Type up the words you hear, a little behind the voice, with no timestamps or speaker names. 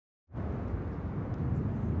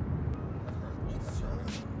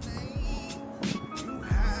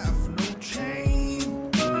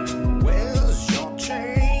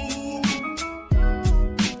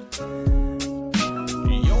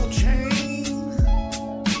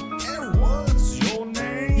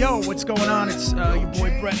Yo, what's going on? It's your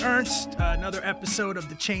boy Bret Ernst. Another episode of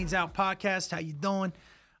the Chains Out podcast. How you doing?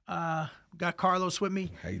 Got Carlos with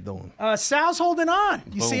me. How you doing? Sal's holding on.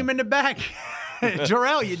 You Boom. See him in the back.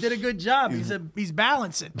 Jarrell, you did a good job. He's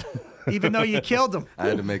balancing, even though you killed him. I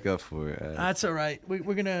had to make up for it. That's all right.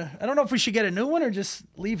 We're gonna. I don't know if we should get a new one or just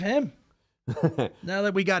leave him. Now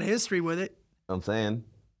that we got history with it. I'm saying.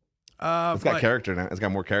 It's got character now. It's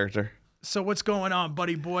got more character. So what's going on,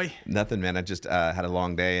 buddy boy? Nothing, man. I just had a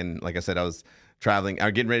long day, and like I said, I was traveling. I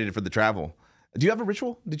was getting ready for the travel. Do you have a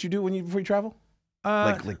ritual that you do before you travel?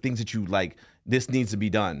 Like things that you like. This needs to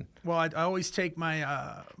be done. Well, I always take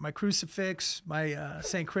my my crucifix, my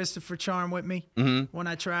St. Christopher charm with me when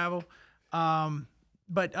I travel.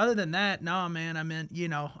 But other than that, no, man. I mean,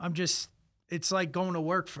 I'm just. It's like going to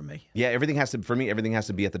work for me. Yeah, everything has to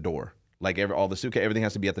be at the door. Like all the suitcase, everything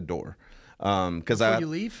has to be at the door. Before you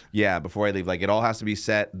leave? Yeah, before I leave. Like, it all has to be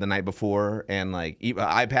set the night before, and like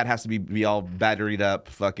iPad has to be all batteried up.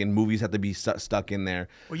 Fucking movies have to be stuck in there.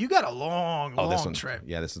 Well, you got a long trip.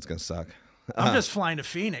 Yeah, this one's gonna suck. I'm just flying to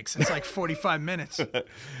Phoenix. It's like 45 minutes.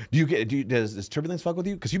 Does turbulence fuck with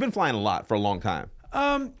you? Because you've been flying a lot for a long time.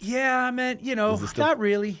 Yeah, man. Not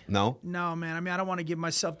really. No, man. I mean, I don't want to give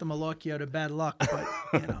myself the malocchio to bad luck, but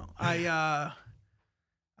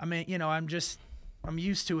I'm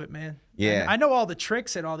used to it, man. Yeah. I know all the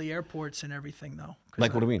tricks at all the airports and everything, though.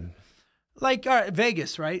 Like, what do you mean? Like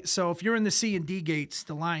Vegas, right? So if you're in the C and D gates,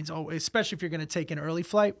 the lines, especially if you're going to take an early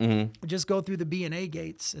flight, just go through the B and A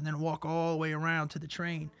gates and then walk all the way around to the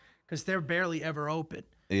train because they're barely ever open.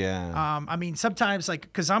 Yeah. I mean, sometimes, like,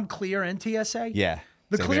 because I'm clear in TSA. Yeah.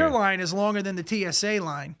 The clear line is longer than the TSA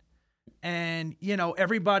line. And,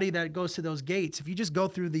 everybody that goes to those gates, if you just go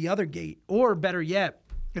through the other gate, or better yet,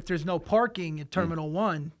 if there's no parking at Terminal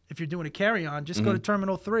 1, if you're doing a carry-on, just go to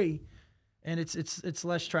Terminal 3, and it's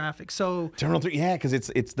less traffic. So Terminal 3, yeah, because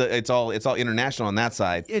it's all international on that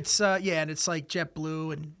side. It's and it's like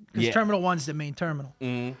JetBlue, and because Terminal 1's the main terminal.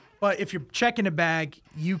 But if you're checking a bag,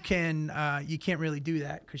 you can't really do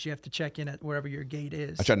that because you have to check in at wherever your gate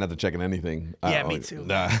is. I try not to check in anything. Yeah, me too.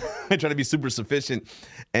 I try to be super sufficient,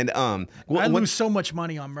 and I lose so much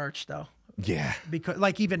money on merch though. Yeah. Because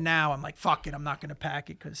like even now I'm like, fuck it, I'm not gonna pack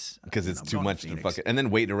it because it's too much to fuck it. And then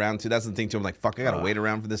waiting around too. That's the thing too. I'm like, fuck, I gotta wait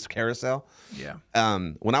around for this carousel. Yeah.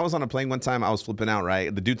 When I was on a plane one time, I was flipping out,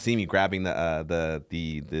 right? The dude see me grabbing the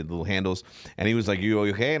little handles, and he was like, you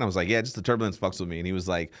okay? And I was like, yeah, just the turbulence fucks with me. And he was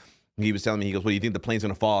like, he was telling me, he goes, well, you think the plane's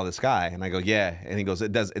gonna fall out of the sky? And I go, yeah. And he goes,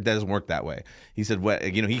 it doesn't work that way. He said, what?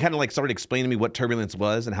 He kind of like started explaining to me what turbulence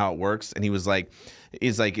was and how it works. And he was like,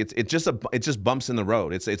 it's just bumps in the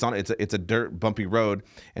road. It's a dirt bumpy road.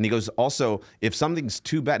 And he goes, also, if something's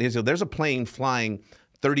too bad, he said, there's a plane flying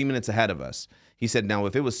 30 minutes ahead of us. He said, now,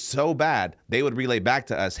 if it was so bad, they would relay back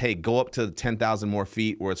to us, hey, go up to 10,000 more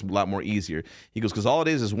feet where it's a lot more easier. He goes, because all it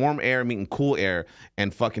is warm air meeting cool air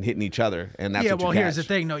and fucking hitting each other. And that's what you catch. Here's the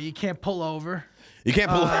thing, though. You can't pull over. You can't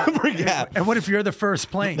pull over, yeah. And what if you're the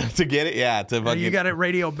first plane? To get it, yeah. You got it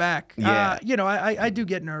radio back. Yeah. I do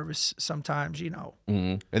get nervous sometimes,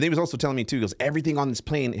 And then he was also telling me, too, he goes, everything on this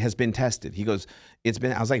plane has been tested. He goes,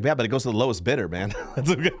 I was like, yeah, but it goes to the lowest bidder, man. But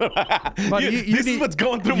this is what's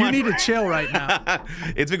going through my brain. You need to chill right now.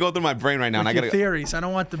 It's been going through my brain right now. With and I got theories. I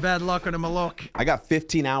don't want the bad luck or the malok. I got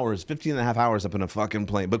 15 and a half hours up in a fucking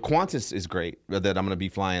plane. But Qantas is great that I'm going to be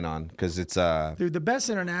flying on because it's... Dude, the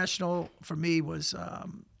best international for me was the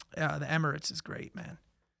Emirates is great, man.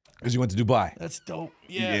 Because you went to Dubai. That's dope.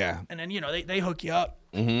 Yeah. And then, they hook you up.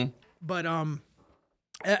 But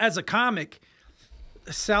as a comic...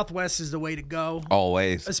 Southwest is the way to go.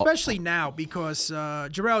 Always. Especially now because,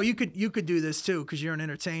 Jarrell, you could do this too because you're an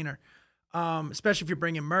entertainer. Especially if you're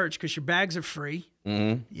bringing merch because your bags are free.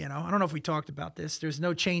 I don't know if we talked about this. There's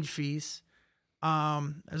no change fees.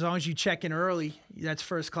 As long as you check in early, that's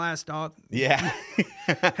first class, dog. Yeah.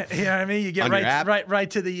 You know what I mean? You get right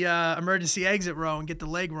to the emergency exit row and get the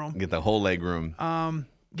leg room. Get the whole leg room.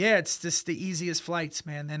 Yeah, it's just the easiest flights,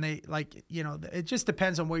 man. And they it just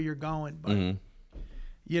depends on where you're going, but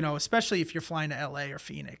especially if you're flying to LA or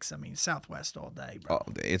Phoenix. I mean, Southwest all day, bro.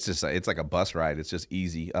 Oh, it's like a bus ride. It's just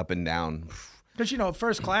easy up and down. Because,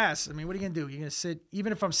 first class, I mean, what are you going to do? You're going to sit,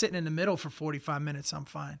 even if I'm sitting in the middle for 45 minutes, I'm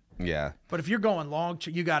fine. Yeah. But if you're going long,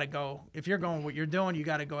 you got to go. If you're going what you're doing, you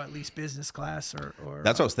got to go at least business class or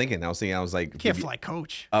That's what I was thinking. I was like, can't fly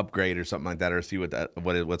coach. Upgrade or something like that, or see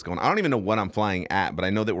what's going on. I don't even know what I'm flying at, but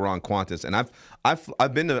I know that we're on Qantas. And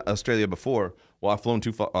I've been to Australia before. Well, I've flown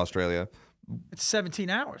to Australia. It's 17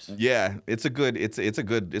 hours. Yeah, it's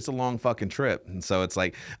a long fucking trip. And so it's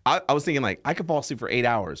like, I was thinking like I could fall asleep for 8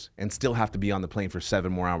 hours and still have to be on the plane for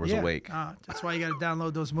 7 more hours awake. That's why you got to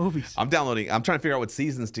download those movies. I'm trying to figure out what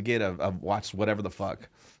seasons to get of watch whatever the fuck.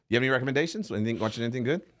 You have any recommendations? Watching anything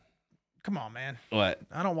good? Come on, man. What?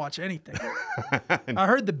 I don't watch anything. I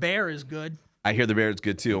heard The Bear is good. I hear The Bear is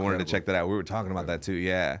good too. Incredible. I wanted to check that out. We were talking about that too.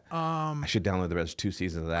 Yeah. I should download the rest 2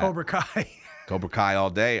 seasons of that. Cobra Kai. Cobra Kai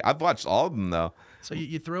all day. I've watched all of them though. So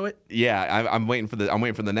you threw it? Yeah, I'm waiting for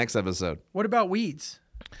the next episode. What about Weeds?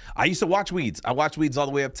 I used to watch Weeds. I watched Weeds all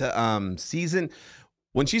the way up to season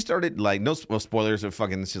when she started, like, no spoilers or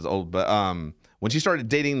fucking, this is old, but when she started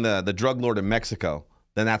dating the drug lord in Mexico,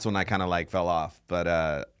 then that's when I kind of like fell off. But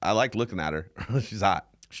I liked looking at her. She's hot.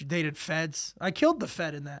 She dated feds. I killed the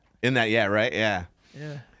fed in that. In that, yeah, right, yeah.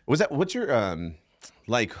 Yeah. What's your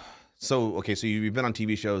like? So okay, so you've been on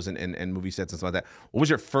TV shows and movie sets and stuff like that. What was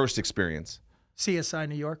your first experience? CSI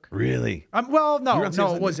New York. Really? Well, no, it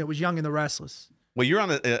wasn't. It was Young and the Restless. Well, you're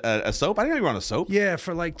on a soap? I didn't know you were on a soap. Yeah,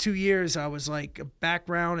 for like 2 years, I was like a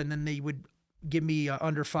background, and then they would give me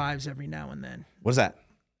under fives every now and then. What is that?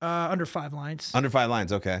 Under 5 lines. Under 5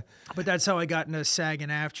 lines, okay. But that's how I got into SAG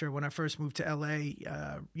and AFTRA when I first moved to LA.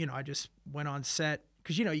 I just went on set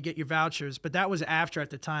because, you get your vouchers. But that was AFTRA at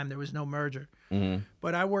the time. There was no merger. Mm-hmm.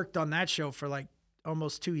 But I worked on that show for like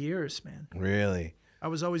almost 2 years, man. Really? I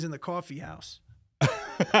was always in the coffee house.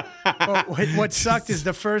 What sucked is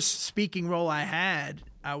the first speaking role I had,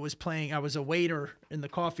 I was a waiter in the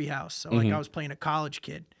coffee house. So like I was playing a college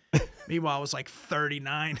kid. Meanwhile, I was like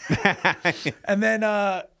 39. And then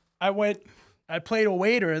I played a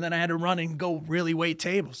waiter, and then I had to run and go really wait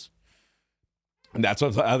tables. And that's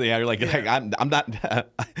what you're like. I'm not.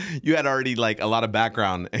 You had already like a lot of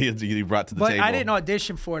background you brought to the table. But I didn't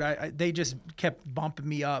audition for it. They just kept bumping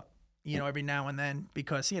me up, every now and then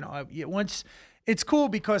because once it's cool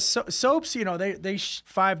because soaps, they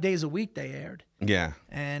 5 days a week they aired. Yeah.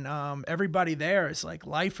 And everybody there is like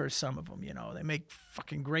lifers. Some of them, they make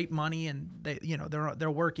fucking great money, and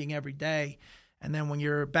they're working every day. And then when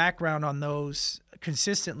you're background on those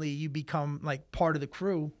consistently, you become like part of the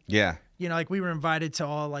crew. Yeah. Like we were invited to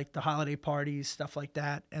all like the holiday parties, stuff like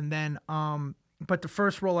that. And then, but the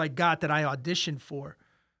first role I got that I auditioned for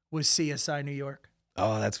was CSI New York.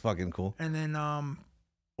 Oh, that's fucking cool. And then,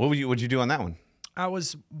 what'd you do on that one? I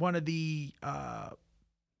was one of the,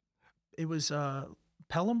 it was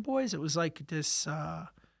Pelham Boys. It was like this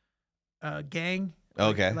gang.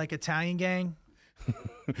 Okay. Like Italian gang.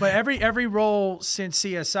 But every role since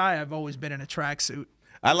CSI, I've always been in a tracksuit.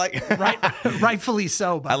 I like rightfully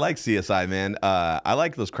so. I like CSI, man. I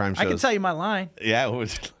like those crime shows. I can tell you my line. Yeah, what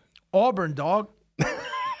was it? Auburn, dog.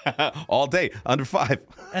 All day, under 5.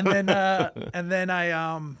 And then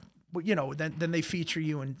I then they feature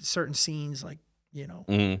you in certain scenes, like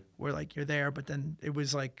where like you're there, but then it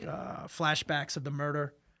was like flashbacks of the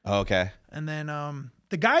murder. Oh, okay. And then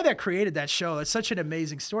the guy that created that show, it's such an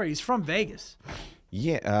amazing story. He's from Vegas.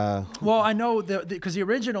 Yeah. Well, I know because the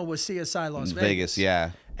original was CSI Las Vegas.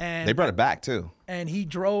 Yeah. And they brought it back too. And he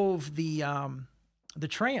drove the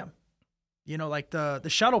tram, like the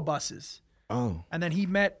shuttle buses. Oh. And then he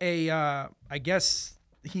met I guess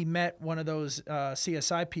he met one of those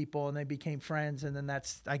CSI people, and they became friends. And then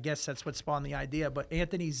that's what spawned the idea. But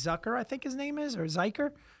Anthony Zucker, I think his name is, or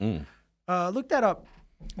Zeiker. Look that up.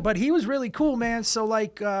 But he was really cool, man. So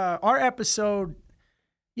like our episode,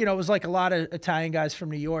 it was like a lot of Italian guys from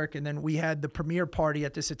New York, and then we had the premiere party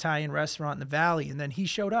at this Italian restaurant in the Valley, and then he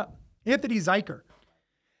showed up, Anthony Zeiker.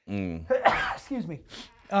 Excuse me.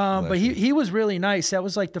 But he was really nice. That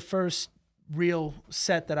was like the first real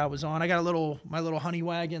set that I was on. I got my little honey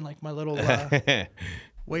wagon, like my little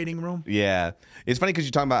waiting room. Yeah, it's funny because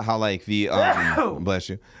you're talking about how like the bless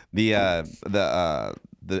you, the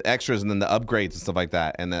extras and then the upgrades and stuff like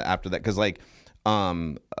that, and then after that, because like.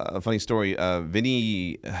 A funny story.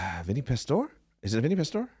 Vinny Pastor? Is it Vinny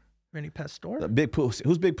Pastor? Vinny Pastor? Big Pussy.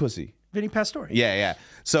 Who's Big Pussy? Vinny Pastor. Yeah.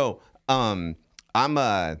 So, I'm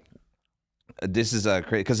this is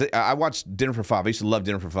crazy because I watched Dinner for Five. I used to love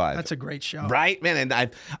Dinner for Five. That's a great show, right, man? And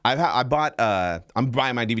I bought. I'm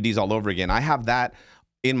buying my DVDs all over again. I have that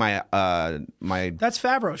in my That's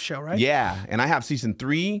Favreau's show, right? Yeah, and I have season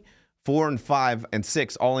 3, 4, and 5, and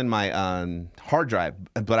 6 all in my hard drive.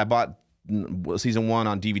 But I bought season 1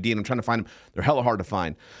 on DVD, and I'm trying to find them. They're hella hard to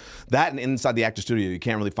find. That and inside the actor studio, you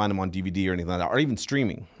can't really find them on DVD or anything like that, or even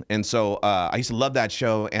streaming. And so I used to love that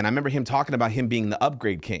show, and I remember him talking about him being the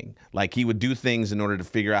upgrade king. Like he would do things in order to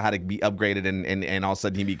figure out how to be upgraded, and all of a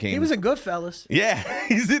sudden he became. He was in Goodfellas. Yeah,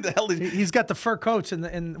 he's in the hell. He's got the fur coats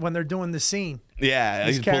in when they're doing the scene. Yeah,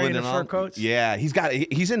 he's carrying pulling the fur coats. Yeah,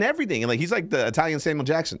 he's in everything. Like he's like the Italian Samuel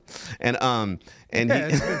Jackson, and yeah,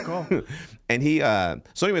 that's a good call. And he so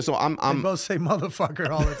anyway, so I'm they both say motherfucker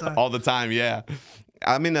all the time. all the time. Yeah,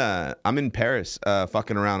 I'm in Paris,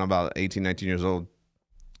 fucking around. I'm about 18, 19 years old.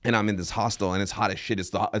 And I'm in this hostel, and it's hot as shit. It's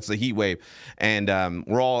the heat wave, and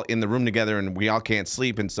we're all in the room together, and we all can't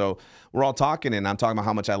sleep. And so we're all talking, and I'm talking about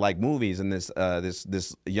how much I like movies. And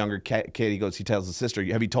this younger kid, he tells his sister,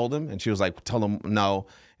 "Have you told him?" And she was like, "Tell him no."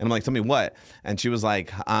 And I'm like, "Tell me what?" And she was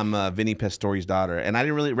like, "I'm Vinny Pastori's daughter." And I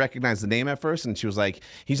didn't really recognize the name at first. And she was like,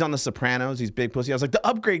 "He's on The Sopranos. He's big pussy." I was like, "The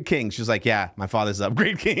Upgrade King." She was like, "Yeah, my father's the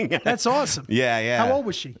Upgrade King." That's awesome. Yeah. How old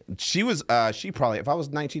was she? She was she probably, if I was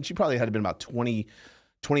 19, she probably had been about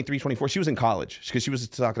 23, 24. She was in college because she was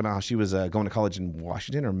talking about how she was going to college in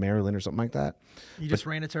Washington or Maryland or something like that. You just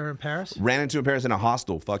ran into her in Paris? Ran into her in Paris in a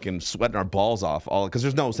hostel, fucking sweating our balls off, all because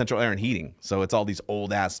there's no central air and heating. So it's all these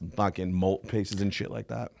old ass fucking molt places and shit like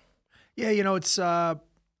that. Yeah,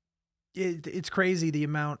 it's crazy the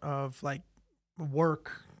amount of like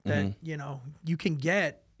work that you can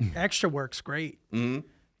get. Extra work's great. There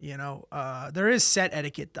is set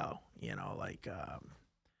etiquette though.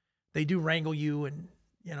 They do wrangle you and.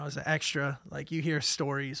 As an extra, like you hear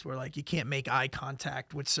stories where like you can't make eye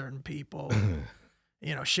contact with certain people,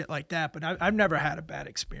 shit like that. But I've never had a bad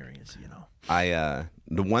experience, The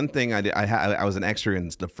one thing I did, I was an extra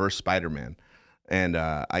in the first Spider-Man, and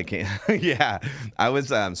I can't. Yeah, I was.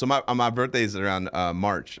 So my birthday is around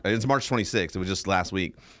March. It's March 26th. It was just last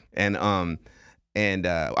week, and I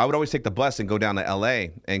would always take the bus and go down to LA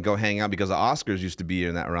and go hang out because the Oscars used to be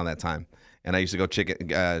around that time. And I used to go check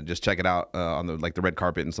it out on the red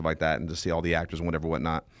carpet and stuff like that, and just see all the actors and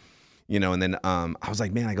whatnot. And then I was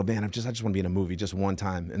like, man, I just want to be in a movie just one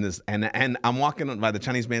time. And I'm walking by the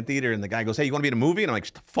Chinese Man Theater, and the guy goes, "Hey, you want to be in a movie?" And I'm like,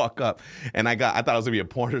 "Shut the fuck up." And I thought it was gonna be a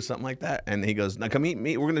porn or something like that. And he goes, "Now come meet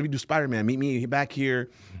me. We're gonna do Spider-Man. Meet me back here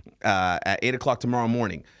at 8:00 tomorrow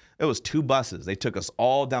morning." It was 2 buses. They took us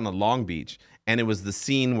all down to Long Beach, and it was the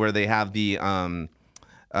scene where they have the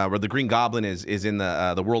where the Green Goblin is in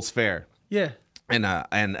the World's Fair. Yeah. And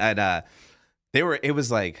it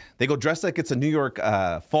was like they go dressed like it's a New York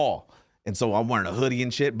fall. And so I'm wearing a hoodie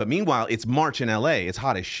and shit. But meanwhile, it's March in LA. It's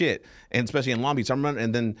hot as shit. And especially in Long Beach.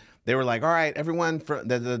 And then they were like, all right, everyone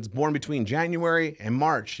that's born between January and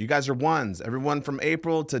March, you guys are 1s. Everyone from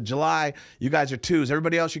April to July, you guys are 2s.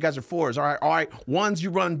 Everybody else, you guys are 4s. All right. 1s,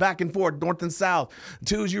 you run back and forth, north and south.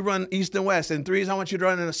 2s, you run east and west. And 3s, I want you to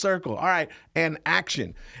run in a circle. All right. And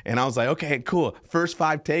action. And I was like, okay, cool. First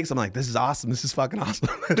 5 takes, I'm like, this is awesome. This is fucking awesome.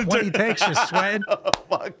 20 takes, you're sweating. Oh,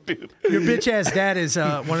 fuck, dude. Your bitch ass dad is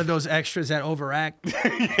one of those extras that overact.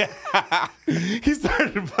 Yeah. He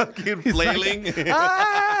started fucking flailing. Like,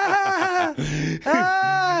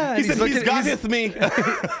 He said, he's got with me.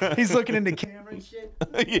 He's looking in the camera and shit.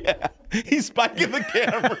 Yeah. He's spiking the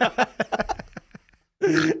camera.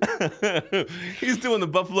 He's doing the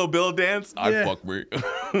Buffalo Bill dance. I fuck me.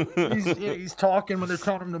 he's talking when they're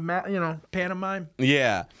telling him to, pantomime.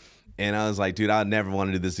 Yeah. And I was like, dude, I never want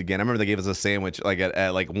to do this again. I remember they gave us a sandwich, like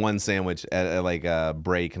at like one sandwich at like a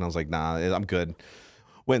break. And I was like, nah, I'm good.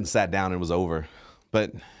 Went and sat down and it was over.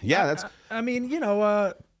 But yeah, that's. I mean,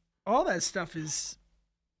 all that stuff it's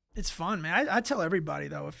fun, man. I tell everybody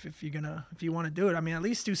though, if you want to do it, I mean, at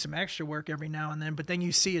least do some extra work every now and then. But then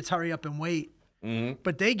you see it's hurry up and wait. Mm-hmm.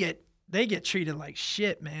 But they get treated like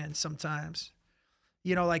shit, man. Sometimes,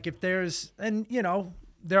 like if there's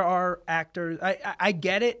there are actors. I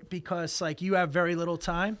get it because like you have very little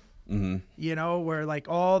time. Mm-hmm. Where like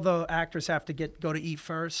all the actors have to go to eat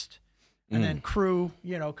first. And then crew,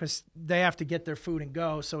 because they have to get their food and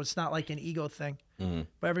go. So it's not like an ego thing. Mm-hmm.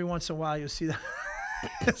 But every once in a while, you'll see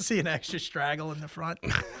see an extra straggle in the front.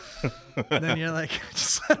 And then you're like,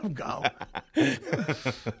 just let him go. He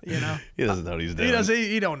doesn't know what he's doing.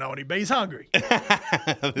 He don't know anybody. He's hungry.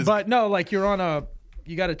 But no, like you got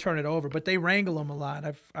to turn it over. But they wrangle him a lot.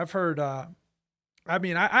 I've heard. I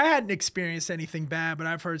mean, I hadn't experienced anything bad, but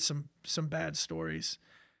I've heard some bad stories.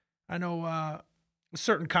 I know.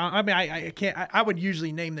 Certain I can't. I would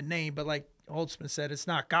usually name the name, but like Holtzman said, it's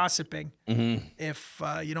not gossiping if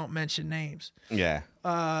you don't mention names. Yeah.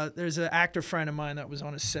 There's an actor friend of mine that was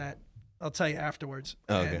on a set. I'll tell you afterwards.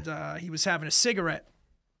 Okay. And he was having a cigarette,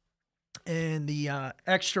 and the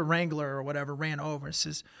extra wrangler or whatever ran over and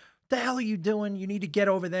says, "What the hell are you doing? You need to get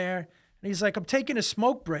over there." And he's like, I'm taking a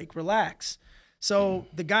smoke break. Relax. So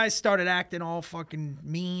the guy started acting all fucking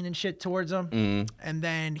mean and shit towards him. And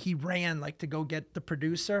then he ran like to go get the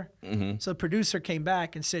producer. So the producer came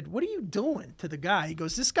back and said, what are you doing to the guy? He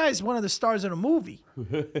goes, this guy's one of the stars of a movie,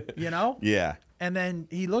 you know? Yeah. And then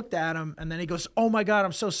he looked at him and then he goes, oh my God,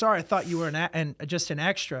 I'm so sorry. I thought you were just an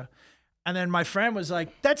extra. And then my friend was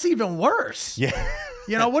like, that's even worse. Yeah.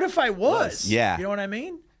 You know, what if I was? Yeah. You know what I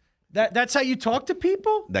mean? That's how you talk to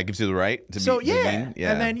people? That gives you the right to So, be yeah. mean?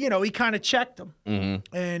 Yeah. And then, you know, he kind of checked him.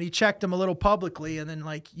 And he checked him a little publicly. And then,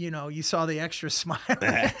 like, you know, you saw the extra smile.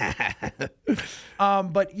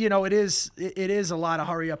 But, you know, it is a lot of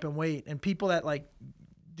hurry up and wait. And people that, like,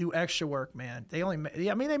 do extra work, man,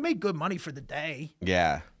 they make good money for the day.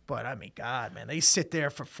 Yeah. But, I mean, God, man, they sit there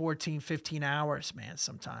for 14, 15 hours, man,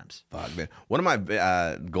 sometimes. Fuck, man. One of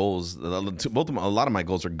my goals, a lot of my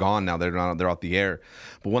goals are gone now. They're off the air.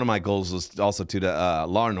 But one of my goals was also to the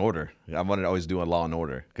Law and Order. I wanted to always do a Law and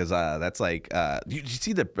Order because that's like, you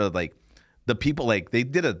see the people, like, they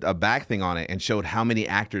did a back thing on it and showed how many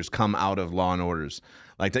actors come out of Law and Orders.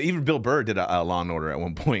 Like, even Bill Burr did a Law and Order at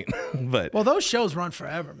one point. But well, those shows run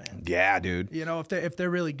forever, man. Yeah, dude. You know, if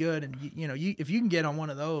they're really good, and if you can get on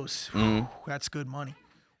one of those, that's good money.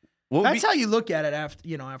 That's how you look at it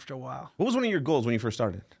after a while. What was one of your goals when you first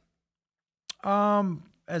started?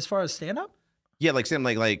 As far as stand up? Yeah, like Sam,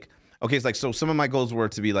 like okay, it's like, so some of my goals were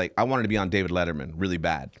to be like, I wanted to be on David Letterman really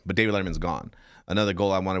bad, but David Letterman's gone. Another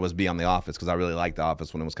goal I wanted was be on The Office because I really liked The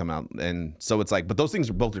Office when it was coming out, and so it's like, but those things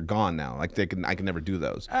are gone now. Like I can never do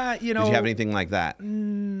those. Did you have anything like that? I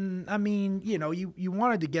mean, you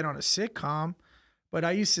wanted to get on a sitcom, but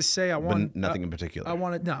I used to say But nothing in particular.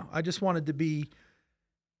 I just wanted to be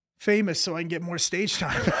famous so I can get more stage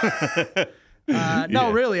time.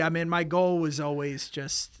 No, really. I mean, my goal was always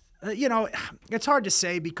just, it's hard to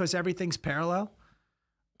say because everything's parallel.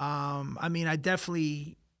 I mean,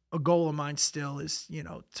 a goal of mine still is,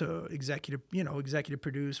 to executive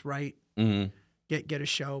produce, write, get a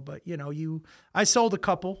show. But, I sold a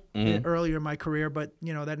couple earlier in my career, but,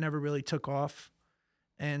 that never really took off.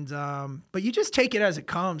 And, but you just take it as it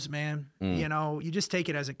comes, man. You just take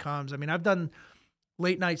it as it comes. I mean, I've done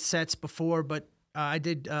late night sets before, but I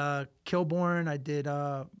did Kilborn. I did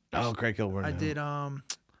Craig Kilborn. I did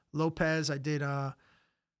Lopez. I did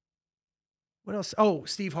what else? Oh,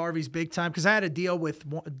 Steve Harvey's Big Time, because I had a deal with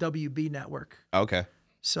WB Network. Okay.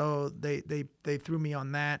 So they threw me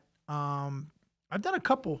on that. I've done a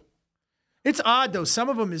couple. It's odd though. Some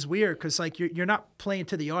of them is weird because like you're not playing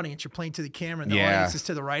to the audience, you're playing to the camera, and the audience is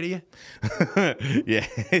to the right of you. Yeah.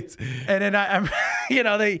 And then I'm,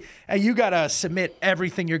 you gotta submit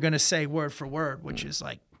everything you're gonna say word for word, which is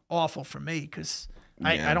like awful for me because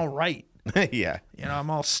I don't write. Yeah. I'm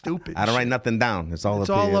all stupid. I don't write nothing down. It's all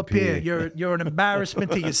up here. You're an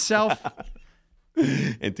embarrassment to yourself.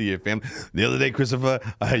 And to your family. The other day, Christopher,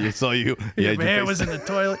 I saw you. Your hair was in the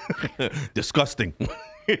toilet. Disgusting.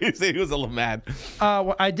 He said he was a little mad.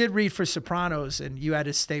 Well, I did read for Sopranos, and you had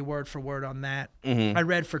to stay word for word on that. I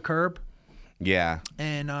read for Curb. Yeah.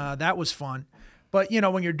 And that was fun. But,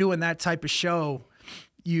 when you're doing that type of show,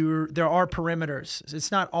 there are perimeters.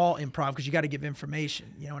 It's not all improv because you got to give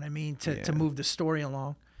information, you know what I mean, to move the story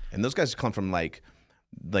along. And those guys come from like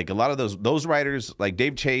a lot of those writers, like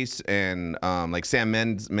Dave Chase and like Sam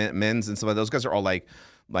Menz and stuff like that. Those guys are all like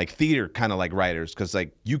theater kind of like writers, because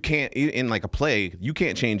like you can't, in like a play, you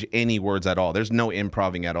can't change any words at all. There's no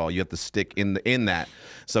improving at all. You have to stick in that.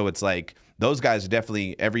 So it's like those guys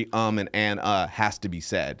definitely, every and has to be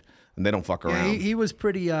said, and they don't fuck around. He was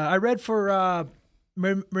pretty. I read for.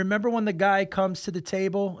 Remember when the guy comes to the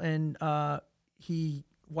table and he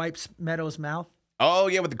wipes Meadow's mouth? Oh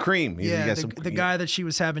yeah, with the cream. The guy that she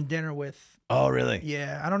was having dinner with. Oh really?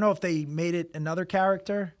 Yeah, I don't know if they made it another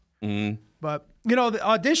character. But the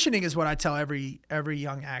auditioning is what I tell every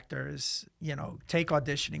young actor is, take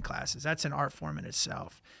auditioning classes. That's an art form in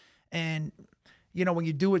itself. And, when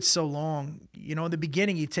you do it so long, in the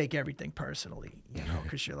beginning you take everything personally,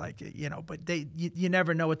 because you're like, but you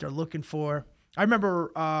never know what they're looking for. I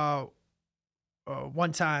remember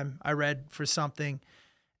one time I read for something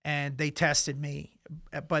and they tested me,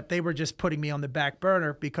 but they were just putting me on the back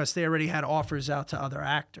burner because they already had offers out to other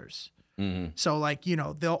actors. So like,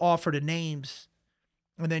 they'll offer the names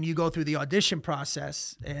and then you go through the audition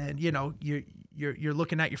process and, you're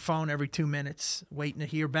looking at your phone every 2 minutes waiting to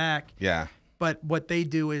hear back. Yeah. But what they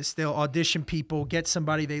do is they'll audition people, get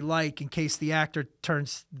somebody they like in case the actor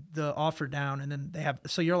turns the offer down, and then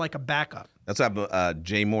so you're like a backup. That's what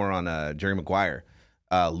Jay Moore on Jerry Maguire.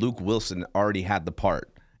 Luke Wilson already had the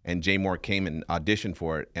part, and Jay Moore came and auditioned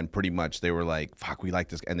for it, and pretty much they were like, fuck, we like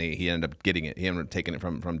this, and he ended up getting it. He ended up taking it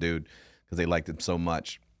from dude. because they liked it so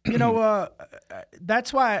much. You know,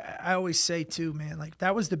 that's why I always say too, man, like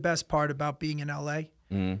that was the best part about being in LA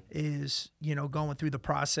is, you know, going through the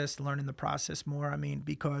process, learning the process more. I mean,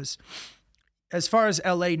 because as far as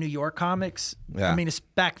LA, New York comics, I mean, it's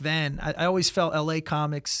back then, I always felt LA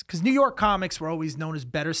comics, because New York comics were always known as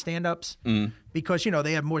better stand-ups because, you know,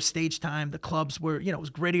 they had more stage time. The clubs were, you know, it was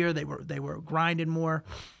grittier. They were grinding more.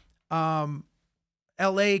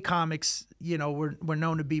 LA comics, you know, were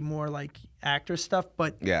known to be more like actor stuff.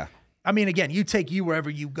 But yeah, I mean, again, you take you wherever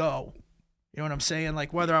you go. You know what I'm saying?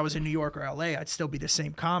 Like whether I was in New York or LA, I'd still be the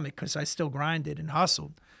same comic because I still grinded and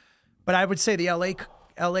hustled. But I would say the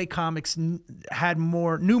LA comics knew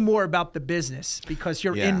more about the business because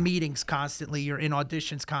you're in meetings constantly, you're in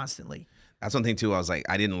auditions constantly. That's one thing too. I was like,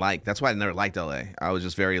 I didn't like. That's why I never liked LA. I was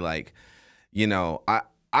just very like, you know, I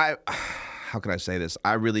how can I say this?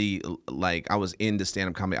 I really I was into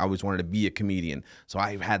stand-up comedy. I always wanted to be a comedian. So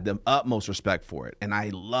I had the utmost respect for it. And I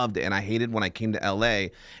loved it. And I hated when I came to LA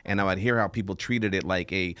and I would hear how people treated it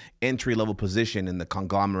like a entry-level position in the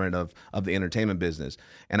conglomerate of the entertainment business.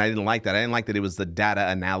 And I didn't like that. I didn't like that it was the data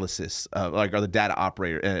analysis, or the data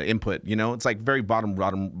operator input. You know, it's like very bottom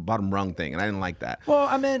rung thing. And I didn't like that. Well,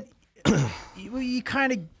 I mean, you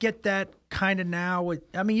kind of get that kind of now.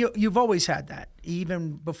 I mean, you've always had that.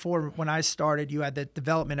 Even before when I started, you had the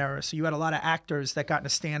development era. So you had a lot of actors that got into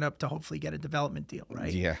stand-up to hopefully get a development deal,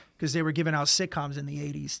 right? Yeah. Because they were giving out sitcoms in the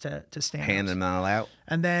 80s to stand-ups. Handing them all out.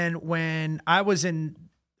 And then when I was in,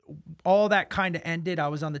 all that kind of ended. I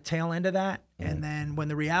was on the tail end of that. And then when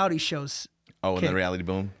the reality shows when the reality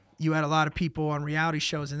boom? You had a lot of people on reality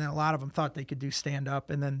shows, and then a lot of them thought they could do stand-up.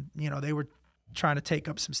 And then, you know, they were trying to take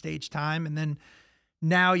up some stage time. And then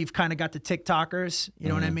now you've kind of got the TikTokers, you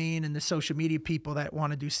know what I mean? And the social media people that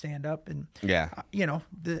want to do stand up. And, you know,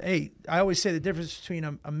 I always say the difference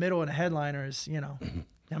between a middle and a headliner is, you know,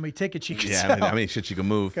 how many tickets you can sell. How many shit you can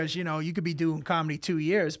move. Because, you know, you could be doing comedy 2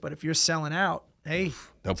 years, but if you're selling out, hey,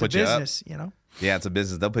 they'll it's put a you business, up. You know? Yeah, it's a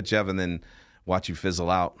business. They'll put you up and then watch you fizzle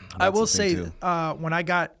out. I will say, when I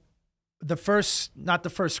got not the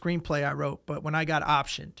first screenplay I wrote, but when I got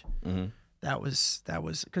optioned, that was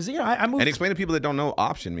because, you know, I moved. And explain to people that don't know what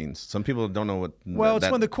option means. Some people don't know what. Well, it's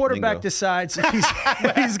when the quarterback decides if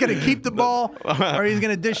he's going to keep the ball or he's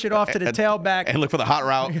going to dish it off to the tailback and look for the hot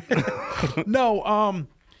route. No.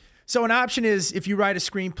 So an option is if you write a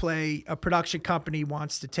screenplay, a production company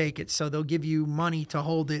wants to take it, so they'll give you money to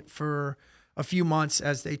hold it for a few months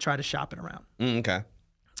as they try to shop it around. Okay.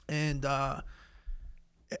 And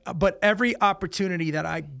but every opportunity that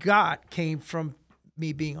I got came from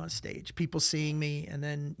me being on stage, people seeing me, and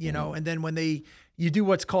then, you know, and then when you do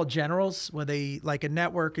what's called generals, where they, like a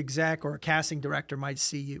network exec or a casting director might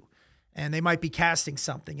see you and they might be casting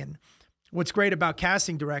something. And what's great about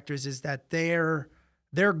casting directors is that their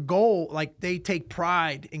goal, like they take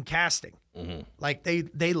pride in casting. Like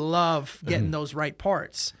they love getting those right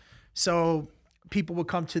parts. So people would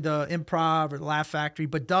come to the Improv or the Laugh Factory,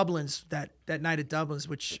 but Dublin's, that night at Dublin's,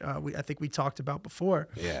 which I think we talked about before.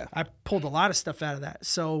 Yeah, I pulled a lot of stuff out of that.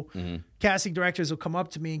 So casting directors will come up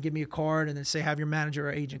to me and give me a card and then say, have your manager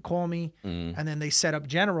or agent call me. And then they set up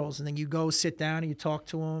generals, and then you go sit down and you talk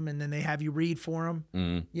to them, and then they have you read for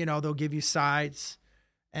them. You know, they'll give you sides,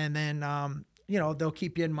 and then, you know, they'll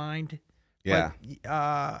keep you in mind. Yeah.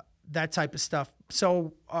 But, that type of stuff.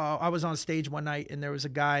 So I was on stage one night, and there was a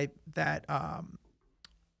guy that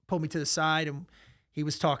pulled me to the side, and he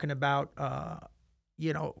was talking about,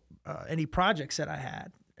 you know, any projects that I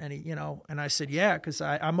had. And, you know, and I said, yeah, because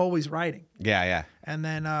I'm always writing. Yeah. And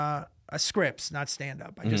then scripts, not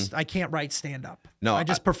stand-up. I can't write stand-up. No, I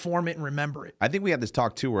just perform it and remember it. I think we had this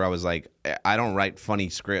talk, too, where I was like, I don't write funny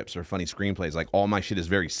scripts or funny screenplays. Like, all my shit is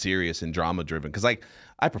very serious and drama-driven. Because, like,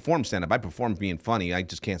 I perform stand-up. I perform being funny. I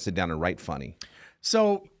just can't sit down and write funny.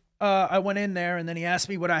 So I went in there, and then he asked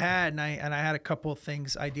me what I had, and I had a couple of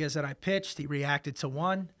things, ideas that I pitched. He reacted to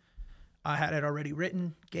one. I had it already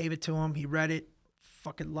written, gave it to him. He read it,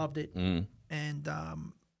 fucking loved it. And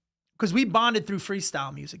because we bonded through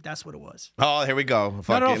freestyle music. That's what it was. Oh, here we go.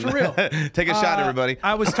 No, for real. Take a shot, everybody.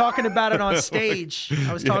 I was talking about it on stage.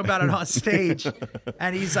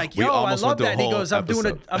 And he's like, yo, I love that. And he goes, I'm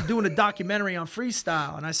doing a documentary on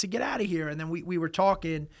freestyle. And I said, get out of here. And then we were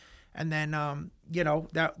talking. And then, you know,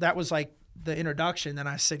 that was like the introduction. And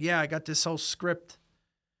I said, yeah, I got this whole script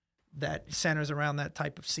that centers around that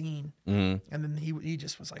type of scene. And then he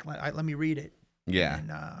just was like, let me read it. Yeah.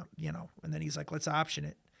 And, you know, and then he's like, let's option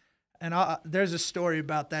it. And there's a story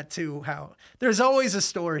about that too. How there's always a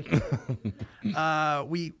story.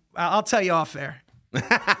 I'll tell you off air.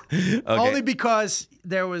 Okay. Only because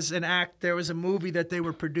there was a movie that they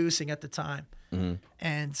were producing at the time,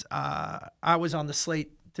 and I was on the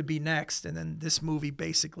slate to be next, and then this movie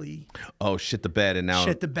basically shit the bed, and now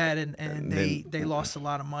shit the bed, and they lost a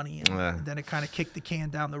lot of money, and then it kind of kicked the can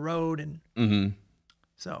down the road, and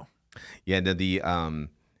so yeah,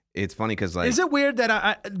 it's funny because like, is it weird that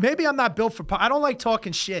I maybe I'm not built for I don't like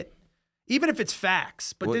talking shit, even if it's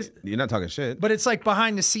facts, but you're not talking shit, but it's like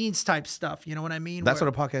behind the scenes type stuff, you know what I mean? That's what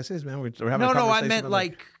a podcast is, man. We're having a no, conversation I meant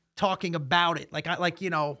like talking about it, like you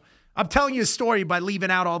know. I'm telling you a story by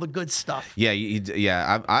leaving out all the good stuff. Yeah,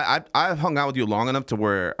 yeah. I've hung out with you long enough to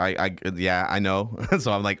where I know.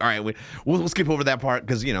 So I'm like, all right, we'll skip over that part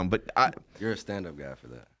because you know. But you're a stand-up guy for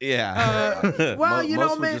that. Yeah. Well, you know,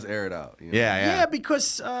 most man. would just air it out. You know? Yeah,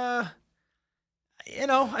 because you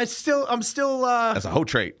know, I'm still. That's a whole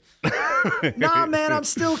trait. Nah, man, I'm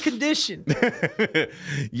still conditioned.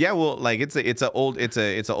 Yeah, well, like it's an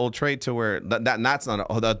old trait to where that's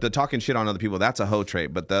not the talking shit on other people. That's a hoe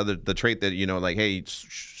trait, but the trait that you know, like, hey,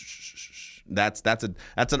 that's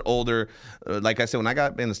an older. Like I said, when I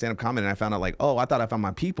got in the stand-up comedy, and I found out like, oh, I thought I found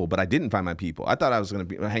my people, but I didn't find my people. I thought I was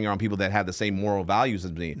gonna hang around people that had the same moral values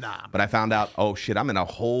as me. Nah, but I found out, oh shit, I'm in a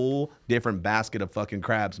whole different basket of fucking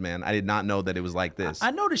crabs, man. I did not know that it was like this.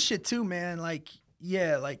 I noticed shit too, man. Like,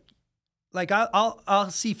 yeah, like I'll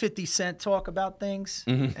see 50 Cent talk about things,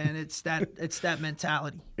 and it's that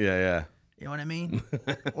mentality. Yeah. You know what I mean?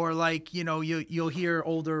 Or like, you know, you'll hear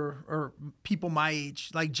older or people my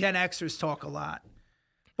age, like Gen Xers talk a lot.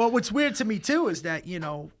 But what's weird to me too is that, you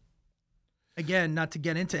know, again, not to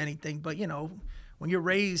get into anything, but you know, when you're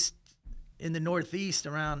raised in the Northeast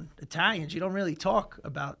around Italians, you don't really talk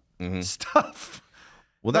about stuff.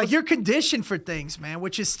 Well, like you're conditioned for things, man,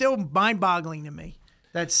 which is still mind-boggling to me.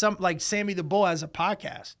 That some like Sammy the Bull has a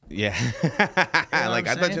podcast. Yeah, you know like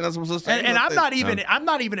I thought you're not supposed to say. And I'm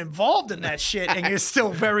not even involved in that shit. And you're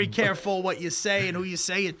still very careful what you say and who you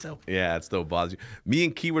say it to. Yeah, it still bothers you. Me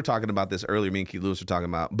and Key were talking about this earlier. Me and Key Lewis were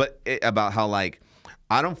talking about how like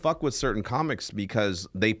I don't fuck with certain comics because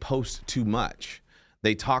they post too much.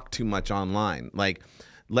 They talk too much online. Like,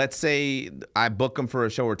 let's say I book them for a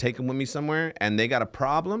show or take them with me somewhere and they got a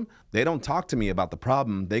problem. They don't talk to me about the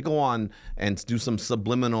problem. They go on and do some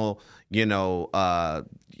subliminal, you know,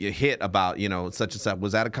 hit about, you know, such and such.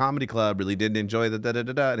 Was at a comedy club, really didn't enjoy the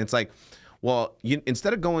da-da-da-da. And it's like, well,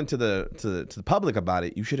 instead of going to the public about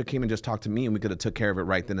it, you should have came and just talked to me and we could have took care of it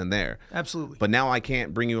right then and there. Absolutely. But now I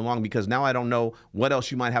can't bring you along because now I don't know what else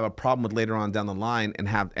you might have a problem with later on down the line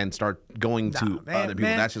and start going to other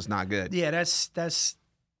people. That's just not good. Yeah, that's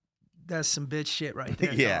some bitch shit right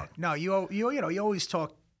there. Yeah. Dog. No, you know, you always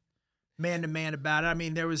talk man to man about it. I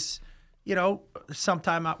mean, there was, you know,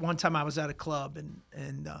 one time I was at a club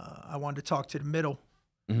and I wanted to talk to the middle,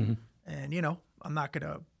 and you know, I'm not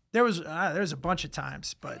gonna. There was a bunch of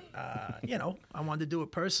times, but you know, I wanted to do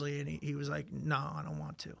it personally, and he was like, "No, I don't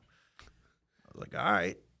want to." I was like, "All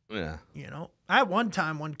right." Yeah. You know, I had one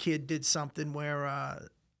time one kid did something where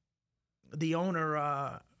the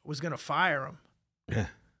owner was gonna fire him. Yeah.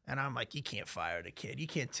 And I'm like, you can't fire the kid. You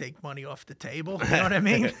can't take money off the table. You know what I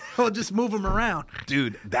mean? We'll just move him around.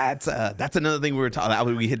 Dude, that's another thing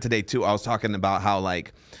we hit today too. I was talking about how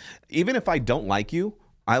like, even if I don't like you,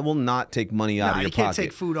 I will not take money out of your pocket. You can't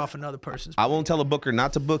take food off another person's I won't tell a booker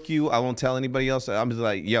not to book you. I won't tell anybody else. I'm just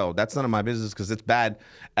like, yo, that's none of my business because it's bad.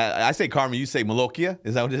 I say karma, you say malokia.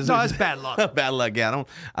 Is that what it is? No, it's bad luck. Bad luck. Yeah,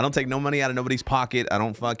 I don't take no money out of nobody's pocket. I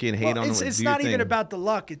don't fucking hate on them. It's not even about the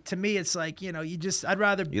luck. To me, it's like, you know, I'd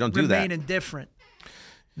rather remain indifferent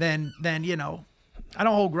than you know. I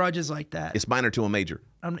don't hold grudges like that. It's minor to a major.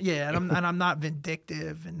 And I'm not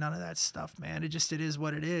vindictive and none of that stuff, man. It is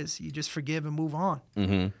what it is. You just forgive and move on.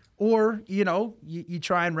 Mm-hmm. Or, you know, you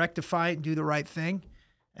try and rectify it and do the right thing.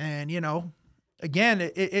 And, you know,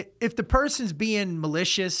 again, if the person's being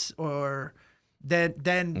malicious or then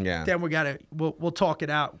we'll talk it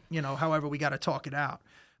out, you know, however we got to talk it out.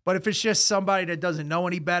 But if it's just somebody that doesn't know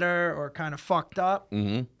any better or kind of fucked up,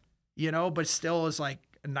 you know, but still is like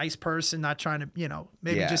a nice person, not trying to, you know,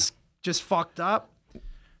 maybe just fucked up,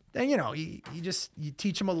 then, you know, you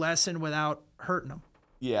teach them a lesson without hurting them.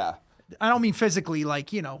 Yeah. I don't mean physically,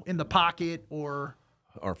 like, you know, in the pocket or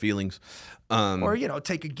feelings, or, you know,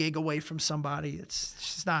 take a gig away from somebody. It's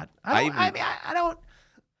just not. I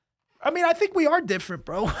think we are different,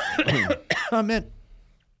 bro. I mean,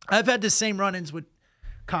 I've had the same run-ins with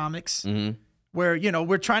comics where, you know,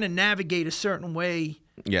 we're trying to navigate a certain way,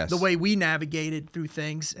 the way we navigated through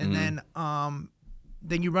things, and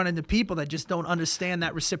then you run into people that just don't understand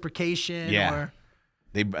that reciprocation. Or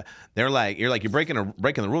they're like, you're breaking the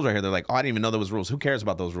rules right here. They're like, oh, I didn't even know there was rules. Who cares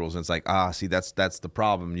about those rules? And it's like, see, that's the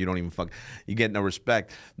problem. You don't even you get no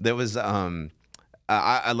respect. There was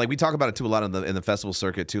I like we talk about it too a lot in the festival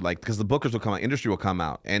circuit too, like because the bookers will come out, industry will come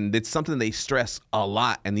out, and it's something they stress a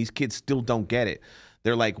lot, and these kids still don't get it.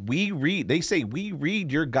 They're like, they say we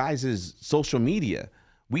read your guys' social media.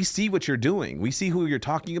 We see what you're doing. We see who you're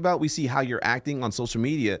talking about. We see how you're acting on social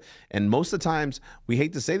media. And most of the times, we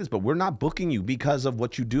hate to say this, but we're not booking you because of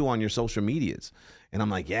what you do on your social medias. And I'm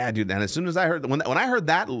like, yeah, dude. And as soon as I heard, when I heard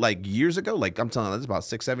that like years ago, like I'm telling you, this is about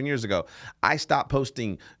 6-7 years ago, I stopped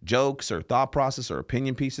posting jokes or thought process or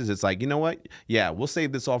opinion pieces. It's like, you know what? Yeah, we'll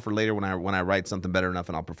save this all for later when I write something better enough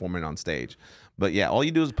and I'll perform it on stage. But yeah, all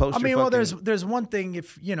you do is post. I mean, well, there's one thing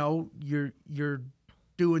if you're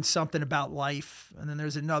doing something about life, and then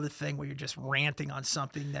there's another thing where you're just ranting on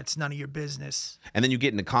something that's none of your business. And then you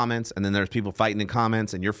get into comments, and then there's people fighting in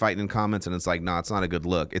comments, and you're fighting in comments, and it's like, no, it's not a good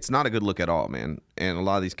look. It's not a good look at all, man. And a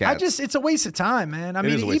lot of these cats, it's a waste of time, man. I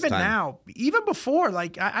mean, even now, even before,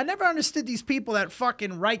 like I never understood these people that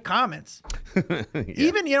fucking write comments. Yeah.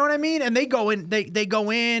 Even, you know what I mean? And they go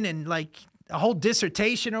in and like a whole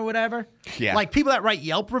dissertation or whatever. Yeah. Like people that write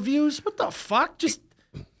Yelp reviews. What the fuck? Just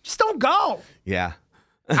don't go. Yeah.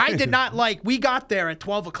 I did not we got there at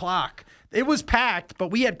 12 o'clock. It was packed,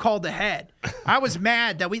 but we had called ahead. I was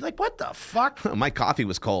mad that what the fuck? My coffee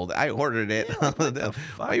was cold. I ordered it. Yeah, what the fuck?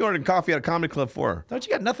 Why are you ordering coffee at a comedy club for? Don't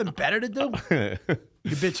you got nothing better to do?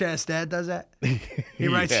 Your bitch ass dad does that. He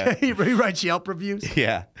writes he writes Yelp reviews.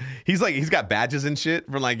 Yeah, he's got badges and shit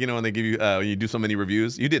for when they give you when you do so many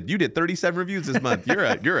reviews. You did 37 reviews this month.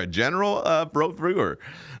 You're a general reviewer.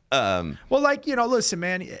 Well, listen,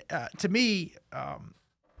 man. To me,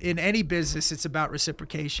 in any business, it's about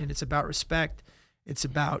reciprocation. It's about respect. It's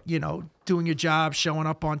about, doing your job, showing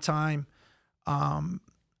up on time, doing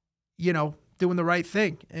the right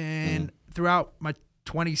thing. And throughout my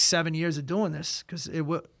 27 years of doing this, because it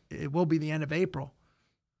will be the end of April.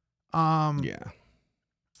 Yeah.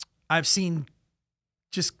 I've seen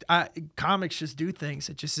comics just do things.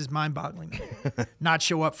 It just is mind-boggling. Not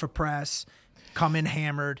show up for press. Come in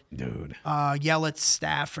hammered, dude. Yell at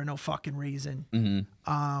staff for no fucking reason. Mm-hmm.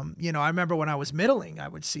 I remember when I was middling, I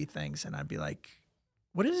would see things and I'd be like,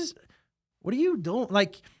 what are you doing?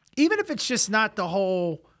 Like, even if it's just not the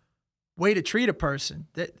whole way to treat a person,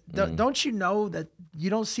 don't you know that you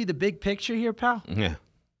don't see the big picture here, pal? Yeah.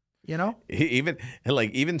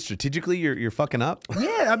 Even strategically, you're fucking up.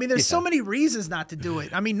 Yeah. I mean, there's so many reasons not to do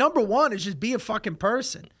it. I mean, number one is just be a fucking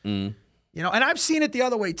person. Mm. And I've seen it the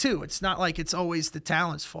other way too. It's not like it's always the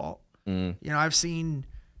talent's fault. I've seen,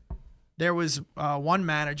 there was one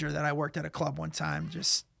manager that I worked at a club one time,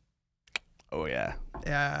 just. Oh yeah.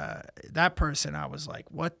 That person, I was like,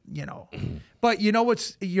 what, but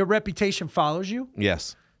your reputation follows you.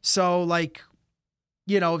 Yes. So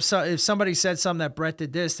if somebody said something that Bret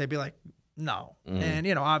did this, they'd be like, no. And,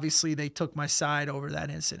 obviously they took my side over that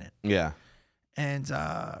incident. Yeah. And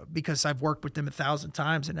because I've worked with them 1,000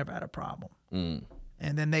 times and never had a problem.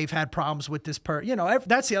 And then they've had problems with this person.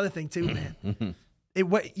 That's the other thing too, man.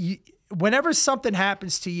 Whenever something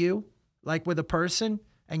happens to you, like with a person,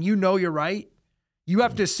 and you're right, you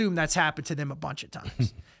have to assume that's happened to them a bunch of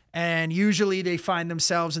times. And usually they find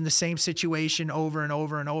themselves in the same situation over and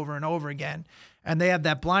over and over and over again. And they have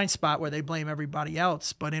that blind spot where they blame everybody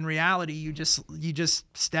else. But in reality, you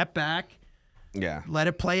just step back, let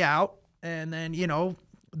it play out. And then,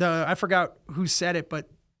 I forgot who said it, but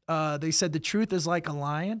they said the truth is like a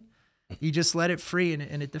lion. You just let it free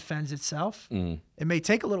and it defends itself. It may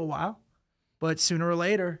take a little while, but sooner or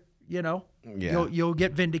later, you'll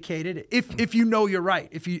get vindicated. If you're right.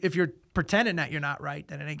 If you're pretending that you're not right,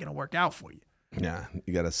 then it ain't going to work out for you. Yeah,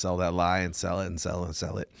 you got to sell that lie and sell it and sell it and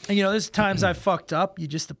sell it. And there's times I fucked up. You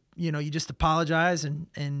just apologize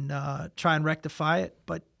and try and rectify it.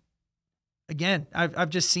 But again, I've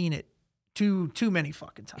just seen it too many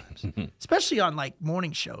fucking times, especially on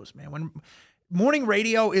morning shows, man. When morning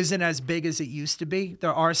radio isn't as big as it used to be,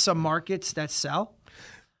 there are some markets that sell.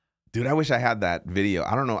 Dude, I wish I had that video.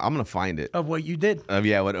 I don't know. I'm gonna find it of what you did.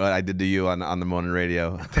 What I did to you on the morning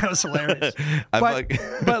radio. That was hilarious.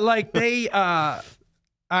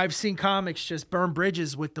 I've seen comics just burn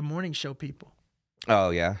bridges with the morning show people.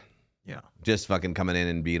 Oh yeah, yeah. Just fucking coming in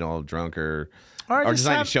and being all drunk or just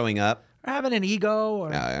not showing up, or having an ego. Or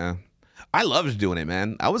yeah. I loved doing it,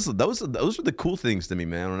 man. Those were the cool things to me,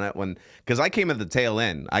 man. Because I came at the tail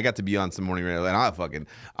end. I got to be on some morning radio, and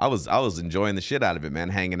I was enjoying the shit out of it, man.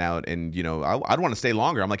 Hanging out, and I'd want to stay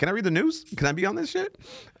longer. I'm like, can I read the news? Can I be on this shit?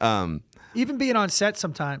 Even being on set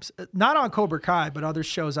sometimes, not on Cobra Kai, but other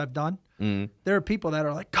shows I've done. There are people that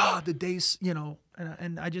are like, God, the days,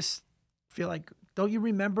 and I just feel like, don't you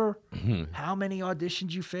remember how many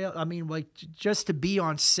auditions you failed? I mean, just to be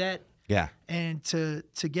on set. Yeah. And to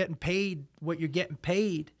getting paid what you're getting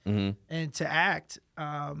paid, and to act.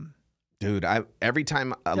 Dude, every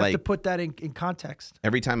time You have to put that in context.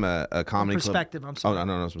 every time a comedy club, Perspective. I'm sorry. oh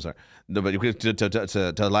no, I'm sorry. No, but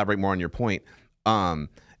to elaborate more on your point,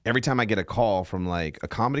 every time I get a call from like a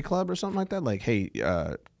comedy club or something like that, like, hey,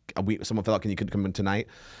 someone felt like, can you come in tonight?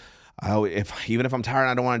 Even if I'm tired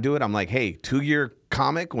and I don't want to do it, I'm like, hey, 2-year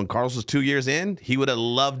comic, when Carlos was 2 years in, he would have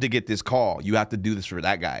loved to get this call. You have to do this for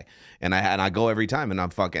that guy. And I go every time, and I'm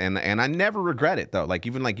fucking, and I never regret it though.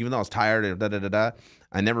 Even though I was tired and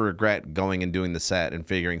I never regret going and doing the set and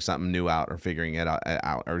figuring something new out, or figuring it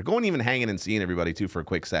out, or going even hanging and seeing everybody too for a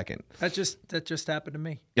quick second. That just happened to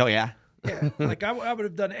me. Oh yeah. Yeah, like I would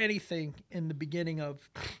have done anything in the beginning of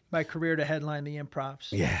my career to headline the Improvs.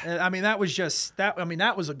 Yeah, I mean that was just that. I mean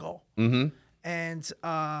that was a goal. Mm-hmm. And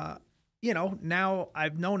you know, now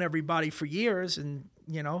I've known everybody for years, and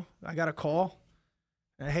you know, I got a call.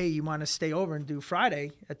 Hey, you want to stay over and do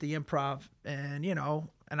Friday at the Improv? And you know,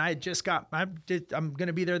 and I'm going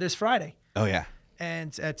to be there this Friday. Oh yeah.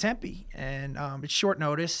 And at Tempe, and it's short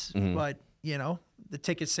notice, but you know, the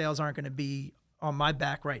ticket sales aren't going to be on my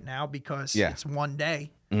back right now because it's one day.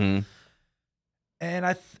 And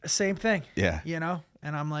same thing. Yeah. You know,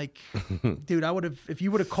 and I'm like, dude, if you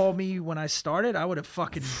would have called me when I started, I would have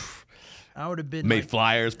been made like,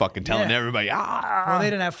 flyers, fucking telling everybody. Well, they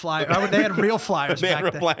didn't have flyers. They had real flyers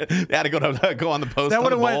back then. They had to go on the post. That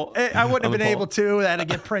would have I wouldn't have been able to. That had to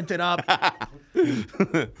get printed up.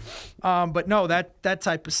 But no, that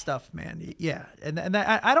type of stuff, man. Yeah, and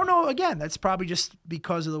that, I don't know. Again, that's probably just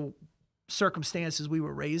because of the circumstances we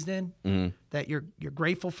were raised in, that you're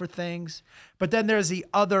grateful for things. But then there's the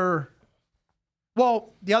other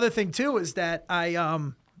thing too is that I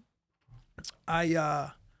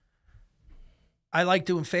like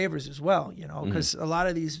doing favors as well, you know, because a lot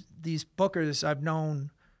of these bookers I've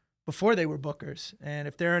known before they were bookers, and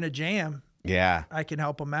if they're in a jam, I can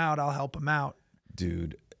help them out. I'll help them out.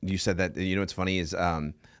 Dude, you said that. You know what's funny is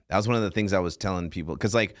that was one of the things I was telling people,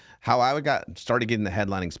 because like how I started getting the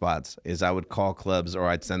headlining spots is I would call clubs or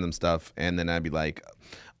I'd send them stuff, and then I'd be like,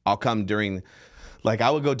 I'll come during, like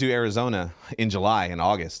I would go to Arizona in July and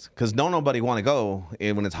August, because nobody want to go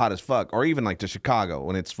when it's hot as fuck, or even like to Chicago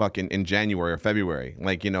when it's fucking in January or February.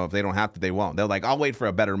 Like, you know, if they don't have to, they won't. They're like, I'll wait for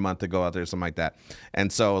a better month to go out there or something like that.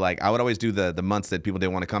 And so like I would always do the months that people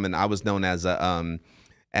didn't want to come, and I was known as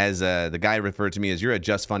the guy referred to me as, you're a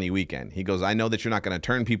Just Funny weekend. He goes, I know that you're not going to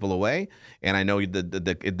turn people away, and I know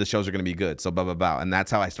the shows are going to be good. So blah blah blah, and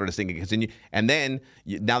that's how I started thinking. And then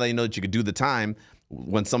now they know that you could do the time.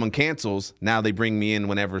 When someone cancels, now they bring me in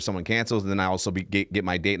whenever someone cancels, and then I also get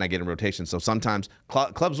my date and I get in rotation. So sometimes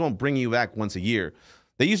clubs won't bring you back once a year.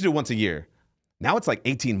 They used to do once a year. Now it's like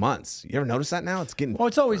 18 months. You ever notice that now? It's getting. Well,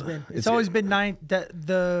 it's always been. It's always been 9.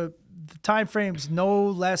 The time frame's no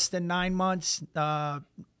less than 9 months.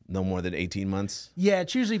 No more than 18 months. Yeah,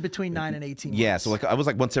 it's usually between 9 and 18 months. Yeah, so like I was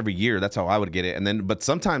like once every year. That's how I would get it. And then, but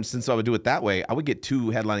sometimes since I would do it that way, I would get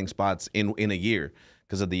 2 headlining spots in a year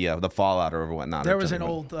because of the fallout or whatnot. There was an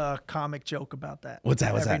old comic joke about that. What's